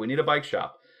bike shop. We need a bike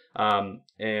shop.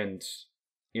 And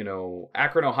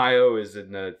Akron, Ohio is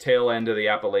in the tail end of the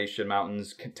Appalachian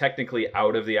Mountains, technically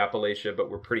out of the Appalachia, but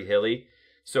we're pretty hilly.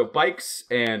 So bikes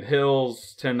and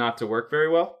hills tend not to work very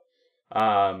well.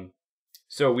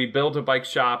 So we built a bike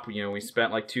shop. We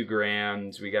spent like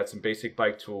 $2,000. We got some basic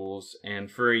bike tools,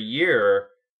 and for a year,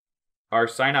 our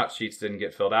sign-out sheets didn't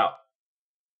get filled out.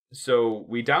 So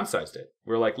we downsized it.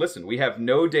 We're like, listen, we have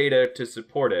no data to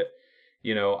support it.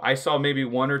 I saw maybe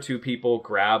 1 or 2 people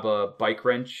grab a bike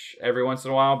wrench every once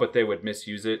in a while, but they would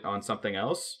misuse it on something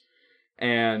else.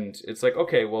 And it's like,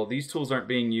 okay, well, these tools aren't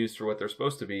being used for what they're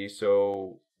supposed to be,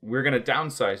 so we're going to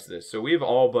downsize this. So we've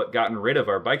all but gotten rid of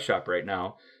our bike shop right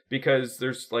now because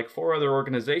there's like 4 other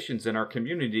organizations in our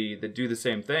community that do the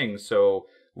same thing, so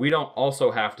we don't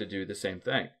also have to do the same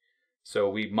thing. So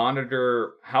we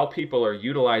monitor how people are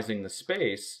utilizing the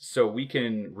space so we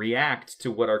can react to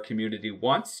what our community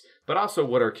wants, but also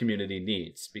what our community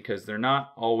needs, because they're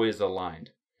not always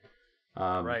aligned.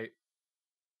 Right.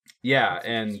 Yeah,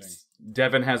 and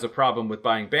Devin has a problem with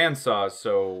buying bandsaws,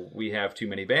 so we have too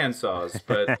many bandsaws.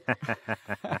 But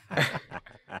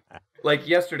like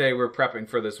yesterday, we're prepping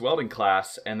for this welding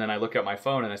class, and then I look at my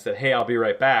phone and I said, hey, I'll be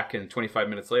right back. And 25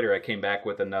 minutes later, I came back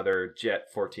with another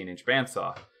Jet 14-inch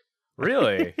bandsaw.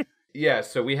 Really? Yeah,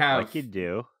 so we have... Like you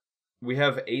do. We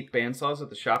have 8 bandsaws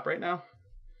at the shop right now.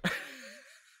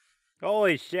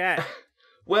 Holy shit.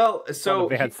 Well, so...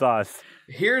 Bandsaws.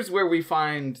 Here's where we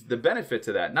find the benefit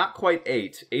to that. Not quite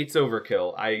 8. 8's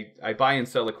overkill. I buy and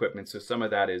sell equipment, so some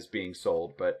of that is being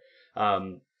sold. But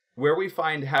where we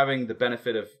find having the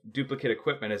benefit of duplicate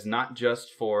equipment is not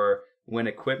just for when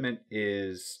equipment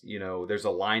is, there's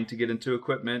a line to get into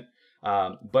equipment,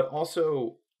 but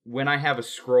also when I have a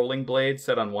scrolling blade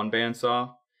set on one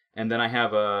bandsaw, and then I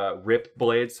have a rip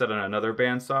blade set on another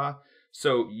bandsaw.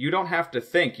 So you don't have to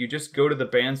think. You just go to the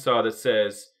bandsaw that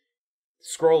says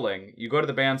scrolling. You go to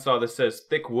the bandsaw that says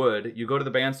thick wood. You go to the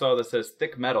bandsaw that says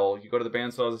thick metal. You go to the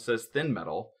bandsaw that says thin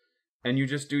metal. And you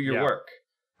just do your work.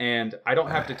 And I don't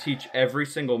have to teach every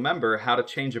single member how to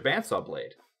change a bandsaw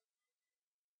blade.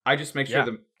 I just make sure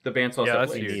the bandsaw's have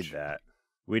blades. We need that.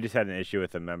 We just had an issue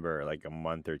with a member like a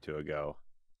month or 2 ago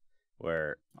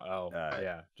where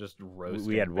just roasting.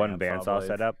 We had one bandsaw blades.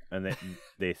 set up, and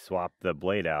they swapped the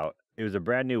blade out. It was a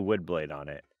brand new wood blade on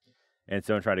it, and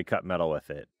someone tried to cut metal with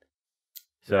it.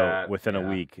 So within a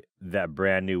week, that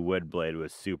brand new wood blade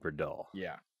was super dull.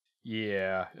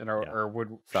 Yeah, and our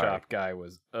wood shop guy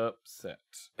was upset.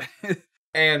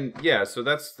 And so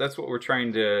that's what we're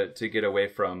trying to get away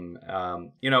from.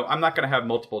 I'm not going to have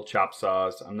multiple chop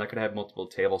saws. I'm not going to have multiple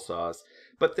table saws,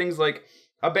 but things like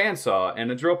a bandsaw and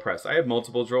a drill press. I have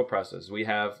multiple drill presses. We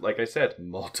have, like I said,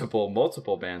 multiple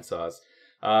bandsaws.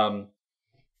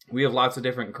 We have lots of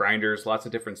different grinders, lots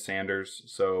of different sanders.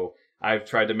 So I've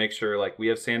tried to make sure we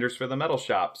have sanders for the metal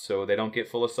shop so they don't get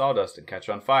full of sawdust and catch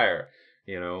on fire.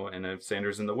 And I have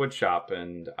sanders in the wood shop,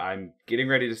 and I'm getting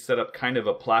ready to set up kind of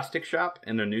a plastic shop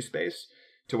in a new space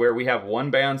to where we have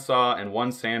one bandsaw and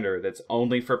one sander that's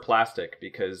only for plastic,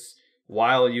 because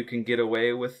while you can get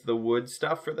away with the wood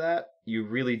stuff for that, you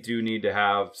really do need to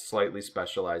have slightly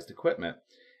specialized equipment.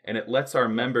 And it lets our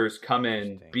members come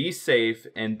in, be safe,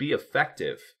 and be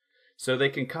effective. So they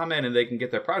can come in and they can get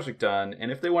their project done.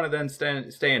 And if they want to then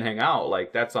stay and hang out,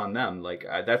 that's on them.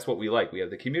 That's what we like. We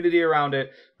have the community around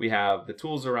it. We have the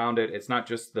tools around it. It's not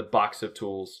just the box of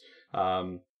tools.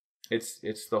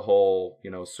 It's the whole,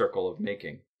 circle of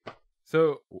making.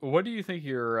 So what do you think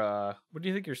you're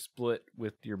split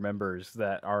with your members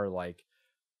that are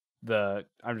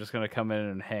I'm just going to come in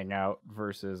and hang out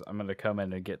versus I'm going to come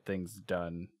in and get things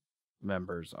done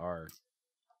members are?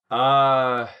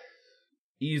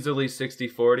 Easily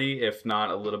 60-40, if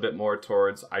not a little bit more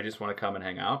towards I just want to come and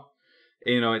hang out.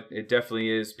 It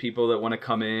definitely is people that want to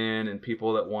come in and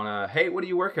people that want to, hey, what are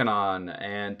you working on?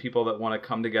 And people that want to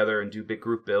come together and do big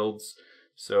group builds.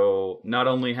 So not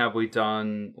only have we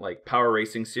done power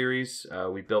racing series,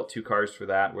 we built 2 cars for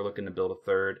that. We're looking to build a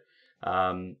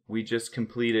 3rd. We just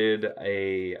completed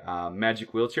a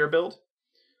magic wheelchair build,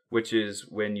 which is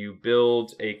when you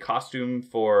build a costume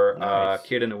for a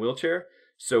kid in a wheelchair.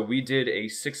 So we did a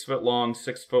 6-foot long,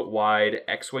 6-foot wide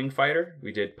X-Wing fighter.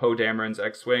 We did Poe Dameron's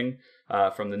X-Wing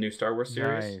from the new Star Wars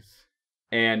series. Nice.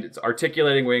 And it's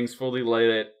articulating wings, fully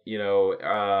lit,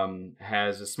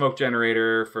 has a smoke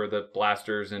generator for the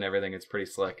blasters and everything. It's pretty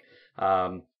slick.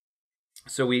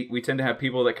 So we tend to have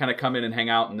people that kind of come in and hang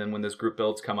out, and then when those group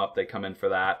builds come up, they come in for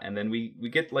that. And then we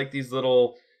get these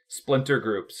little splinter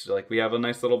groups. We have a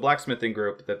nice little blacksmithing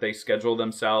group that they schedule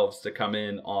themselves to come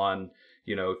in on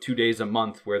 2 days a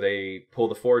month where they pull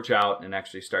the forge out and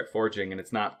actually start forging. And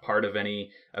it's not part of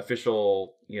any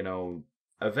official,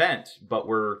 event, but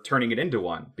we're turning it into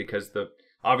one because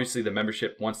obviously the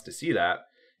membership wants to see that.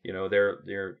 There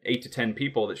are 8 to 10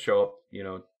 people that show up,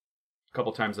 a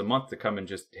couple times a month to come and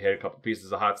just hit a couple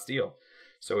pieces of hot steel.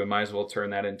 So we might as well turn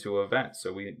that into an event.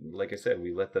 So we, like I said,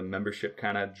 we let the membership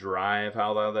kind of drive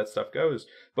how all that stuff goes.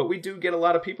 But we do get a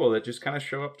lot of people that just kind of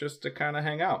show up just to kind of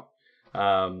hang out.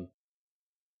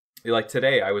 Like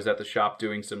today, I was at the shop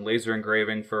doing some laser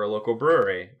engraving for a local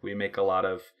brewery. We have a lot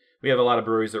of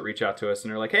breweries that reach out to us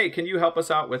and they're like, hey, can you help us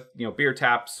out with, beer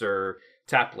taps or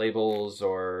tap labels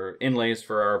or inlays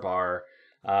for our bar?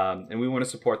 And we want to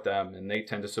support them, and they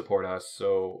tend to support us,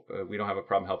 so we don't have a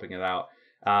problem helping it out.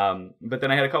 But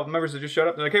then I had a couple members that just showed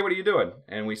up. They're like, hey, what are you doing?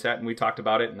 And we sat and we talked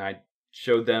about it, and I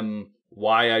showed them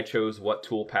why I chose what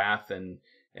tool path and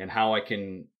how I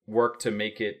can work to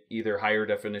make it either higher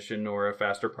definition or a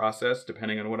faster process,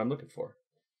 depending on what I'm looking for.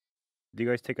 Do you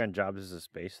guys take on jobs as a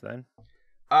space then?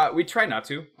 We try not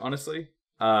to, honestly.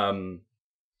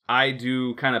 I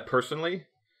do kind of personally.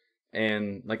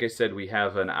 And like I said, we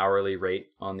have an hourly rate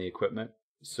on the equipment.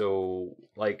 So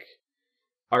like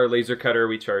our laser cutter,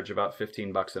 we charge about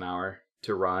 $15 an hour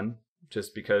to run,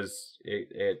 just because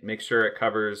it makes sure it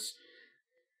covers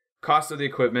cost of the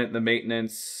equipment, the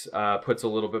maintenance, puts a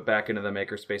little bit back into the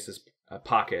Makerspace's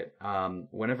pocket.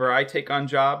 Whenever I take on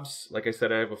jobs, like I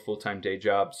said, I have a full-time day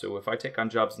job. So if I take on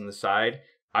jobs on the side,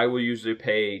 I will usually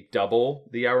pay double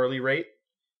the hourly rate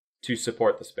to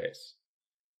support the space.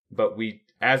 But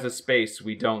as a space,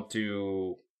 we don't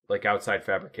do like outside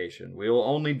fabrication. We will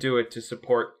only do it to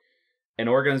support an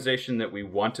organization that we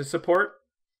want to support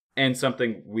and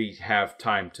something we have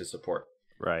time to support.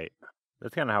 Right.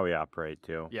 That's kind of how we operate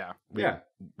too. Yeah.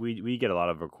 We get a lot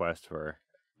of requests for,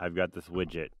 I've got this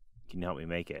widget. Can you help me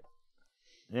make it?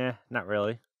 Yeah, not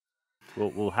really.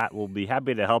 We'll be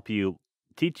happy to help you,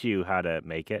 teach you how to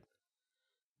make it,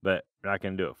 but we're not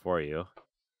going to do it for you.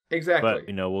 Exactly. But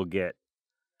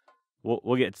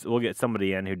we'll get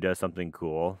somebody in who does something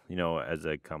cool, as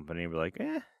a company. We're like,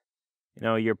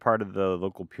 you're part of the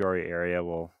local Peoria area.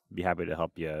 We'll be happy to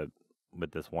help you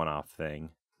with this one-off thing,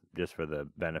 just for the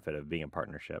benefit of being a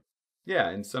partnership. Yeah,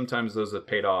 and sometimes those have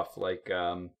paid off. Like,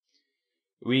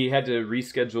 we had to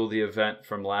reschedule the event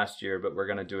from last year, but we're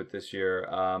going to do it this year.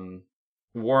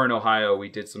 Warren, Ohio, we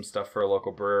did some stuff for a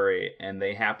local brewery, and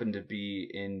they happened to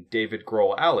be in David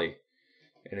Grohl Alley.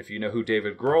 And if you know who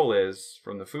David Grohl is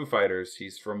from the Foo Fighters,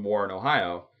 he's from Warren,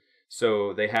 Ohio.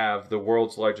 So they have the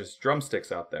world's largest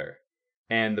drumsticks out there.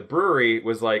 And the brewery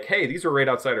was like, hey, these are right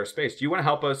outside our space. Do you want to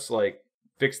help us,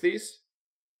 fix these?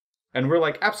 And we're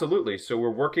like, absolutely. So we're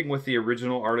working with the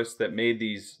original artist that made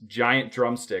these giant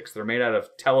drumsticks. They're made out of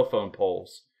telephone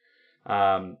poles.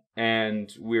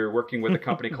 And we're working with a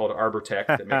company called Arbortech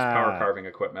that makes power carving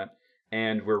equipment.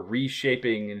 And we're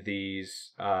reshaping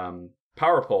these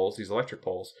power poles, these electric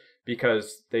poles,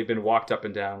 because they've been walked up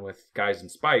and down with guys in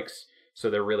spikes, so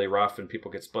they're really rough and people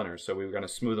get splinters. So we were going to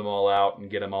smooth them all out and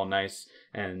get them all nice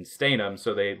and stain them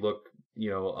so they look, a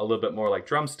little bit more like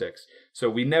drumsticks. So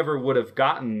we never would have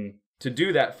gotten to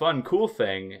do that fun, cool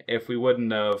thing if we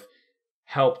wouldn't have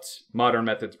helped Modern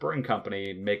Methods Brewing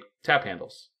Company make tap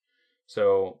handles.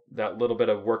 So that little bit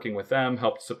of working with them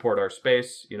helped support our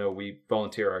space. We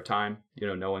volunteer our time.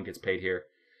 No one gets paid here.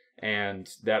 And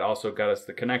that also got us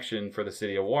the connection for the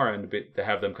city of Warren to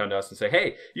have them come to us and say,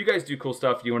 hey, you guys do cool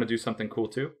stuff. You want to do something cool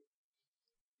too?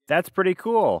 That's pretty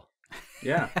cool.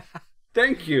 Yeah.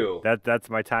 Thank you.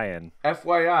 That's my tie-in.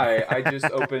 FYI, I just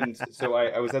opened, so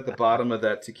I was at the bottom of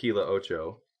that Tequila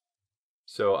Ocho.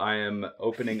 So I am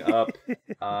opening up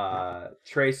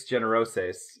Tres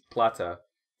Generoses Plata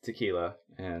Tequila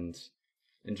and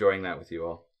enjoying that with you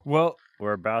all. Well,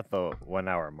 we're about the 1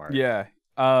 hour mark. Yeah.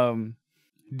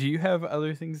 Do you have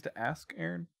other things to ask,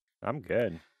 Aaron? I'm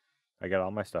good. I got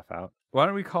all my stuff out. Why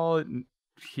don't we call it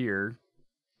here,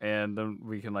 and then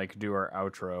we can do our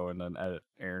outro, and then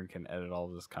Aaron can edit all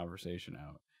this conversation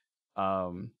out.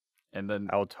 And then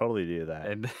I will totally do that.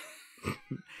 And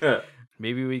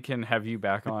maybe we can have you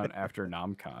back on after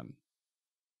NomCon.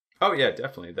 Oh yeah,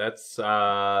 definitely. That's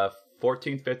 14th,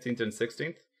 15th, and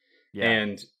 16th. Yeah.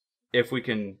 And if we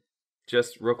can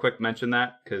just real quick mention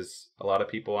that, because a lot of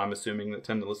people, I'm assuming, that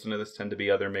tend to listen to this tend to be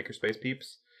other Makerspace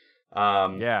peeps.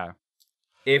 Yeah.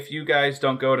 If you guys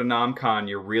don't go to NomCon,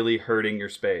 you're really hurting your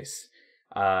space.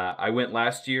 I went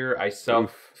last year. I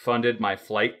self-funded my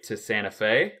flight to Santa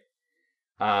Fe.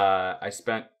 I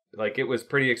spent, it was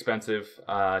pretty expensive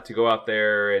to go out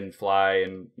there and fly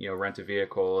and, rent a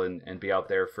vehicle and be out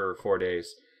there for 4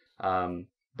 days.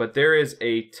 But there is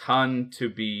a ton to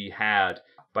be had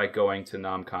by going to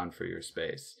NomCon for your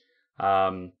space.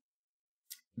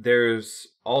 There's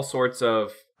all sorts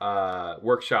of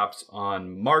workshops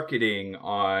on marketing,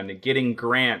 on getting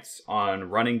grants, on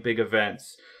running big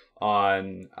events,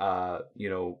 on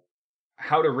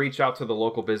how to reach out to the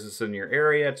local business in your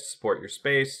area to support your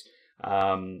space,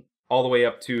 all the way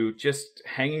up to just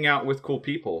hanging out with cool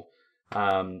people.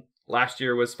 Last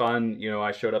year was fun.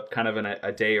 I showed up kind of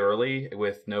a day early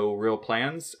with no real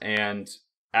plans, and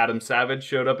Adam Savage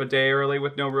showed up a day early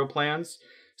with no real plans.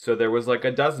 So there was like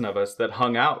a dozen of us that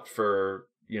hung out for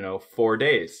 4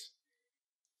 days,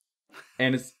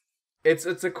 and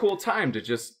it's a cool time to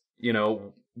just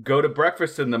go to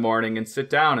breakfast in the morning and sit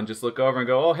down and just look over and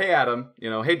go, oh, hey, Adam,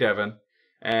 hey, Devin.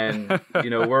 And,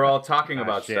 we're all talking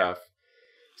about stuff.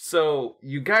 So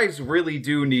you guys really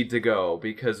do need to go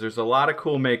because there's a lot of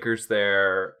cool makers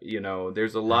there.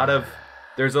 There's a lot of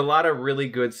really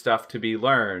good stuff to be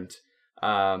learned.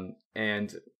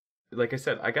 And like I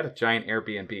said, I got a giant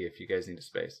Airbnb if you guys need a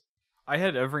space. I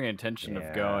had every intention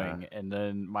of going, and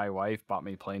then my wife bought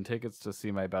me plane tickets to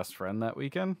see my best friend that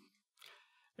weekend.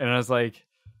 And I was like,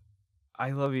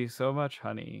 I love you so much,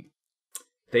 honey.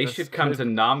 They should come to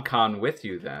NomCon with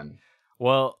you then.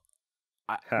 Well,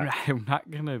 I'm not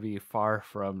going to be far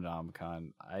from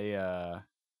NomCon. I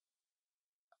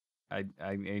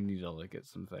need to look at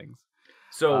some things.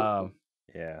 So,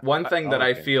 one thing that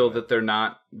I feel that they're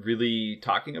not really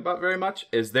talking about very much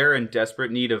is they're in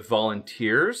desperate need of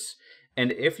volunteers.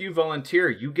 And if you volunteer,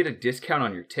 you get a discount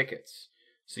on your tickets.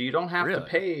 So you don't have to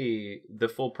pay the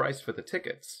full price for the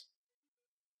tickets.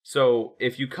 So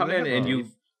if you come in and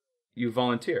you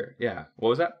volunteer, what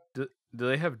was that? Do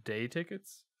they have day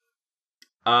tickets?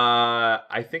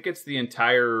 I think it's the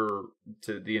entire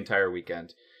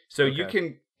weekend. So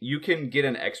you can get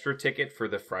an extra ticket for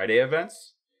the Friday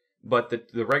events, but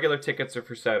the regular tickets are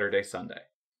for Saturday, Sunday.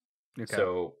 Okay.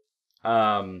 So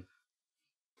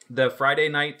the Friday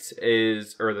night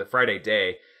or the Friday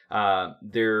day,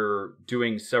 they're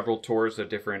doing several tours of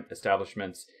different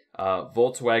establishments.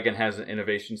 Volkswagen has an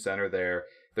innovation center there.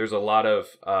 There's a lot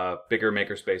of bigger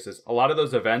makerspaces. A lot of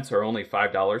those events are only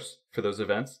 $5 for those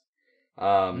events.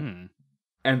 And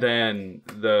then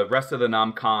the rest of the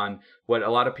NomCon, what a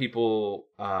lot of people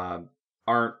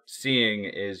aren't seeing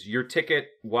is your ticket,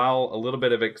 while a little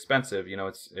bit of expensive,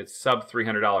 it's sub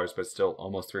 $300, but still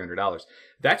almost $300.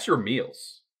 That's your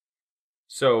meals.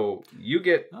 So you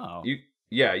get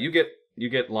you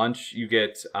get lunch, you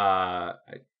get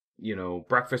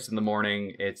breakfast in the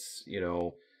morning. It's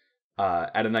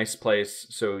at a nice place,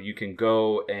 so you can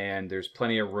go and there's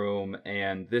plenty of room.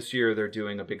 And this year they're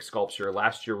doing a big sculpture.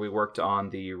 Last year we worked on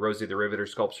the Rosie the Riveter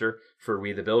sculpture for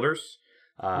We the Builders.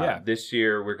 This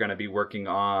year we're going to be working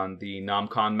on the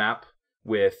NomCon map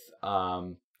with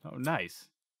nice.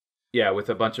 Yeah, with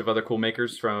a bunch of other cool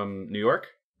makers from New York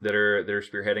that are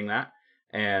spearheading that.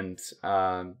 And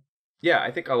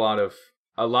I think a lot of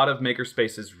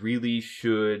makerspaces really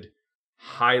should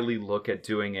highly look at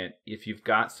doing it. If you've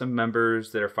got some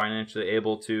members that are financially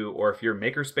able to, or if your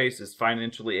makerspace is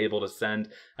financially able to send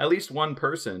at least one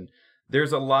person,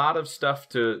 there's a lot of stuff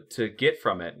to get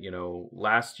from it.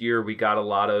 Last year we got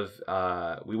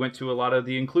we went to a lot of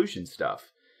the inclusion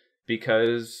stuff,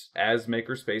 because as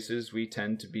makerspaces we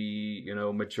tend to be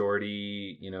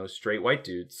majority straight white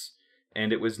dudes.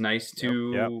 And it was nice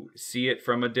to see it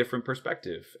from a different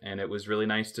perspective. And it was really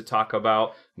nice to talk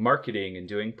about marketing and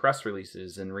doing press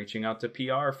releases and reaching out to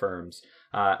PR firms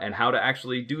and how to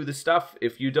actually do the stuff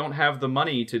if you don't have the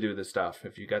money to do the stuff,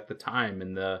 if you got the time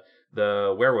and the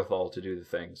wherewithal to do the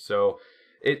things. So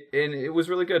it was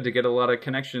really good to get a lot of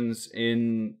connections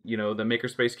in, the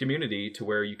makerspace community, to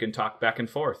where you can talk back and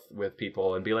forth with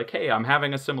people and be like, hey, I'm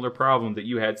having a similar problem that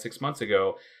you had 6 months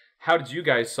ago. How did you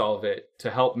guys solve it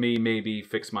to help me maybe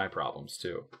fix my problems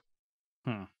too?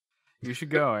 You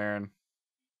should go, Aaron.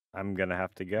 I'm going to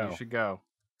have to go. You should go.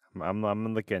 I'm going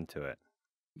to look into it.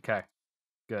 Okay,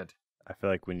 good. I feel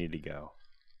like we need to go.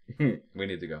 We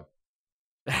need to go.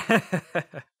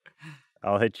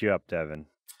 I'll hit you up, Devin.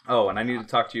 Oh, and I need to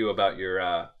talk to you about your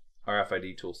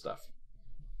RFID tool stuff.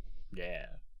 Yeah,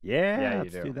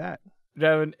 let's do that.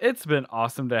 Devin, it's been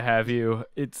awesome to have you.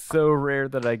 It's so rare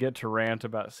that I get to rant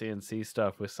about CNC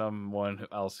stuff with someone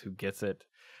else who gets it.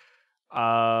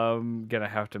 I'm going to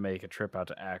have to make a trip out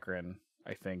to Akron,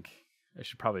 I think. I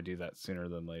should probably do that sooner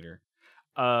than later.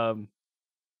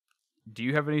 Do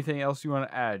you have anything else you want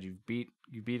to add? You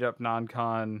beat up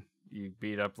non-con. You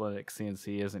beat up Linux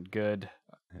CNC isn't good,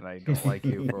 and I don't like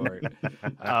you for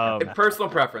it. Personal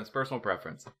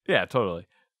preference. Yeah, totally.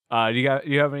 Do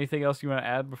you have anything else you want to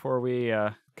add before we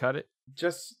cut it?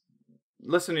 Just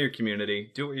listen to your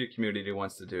community. Do what your community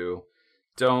wants to do.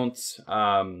 Don't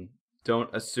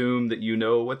assume that you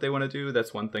know what they want to do.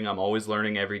 That's one thing I'm always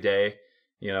learning every day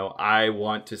You know, I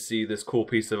want to see this cool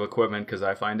piece of equipment because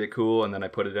I find it cool, and then I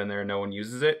put it in there and no one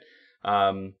uses it.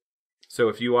 So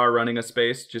if you are running a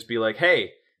space, just be like,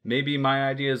 hey, maybe my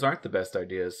ideas aren't the best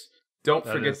ideas. Don't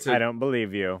forget to... I don't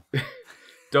believe you.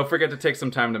 Don't forget to take some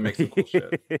time to make some cool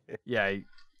shit. Yeah,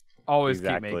 always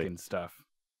Exactly. keep making stuff.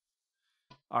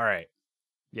 All right.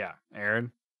 Yeah,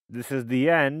 Aaron. This is the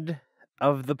end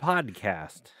of the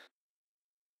podcast.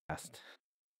 Cast.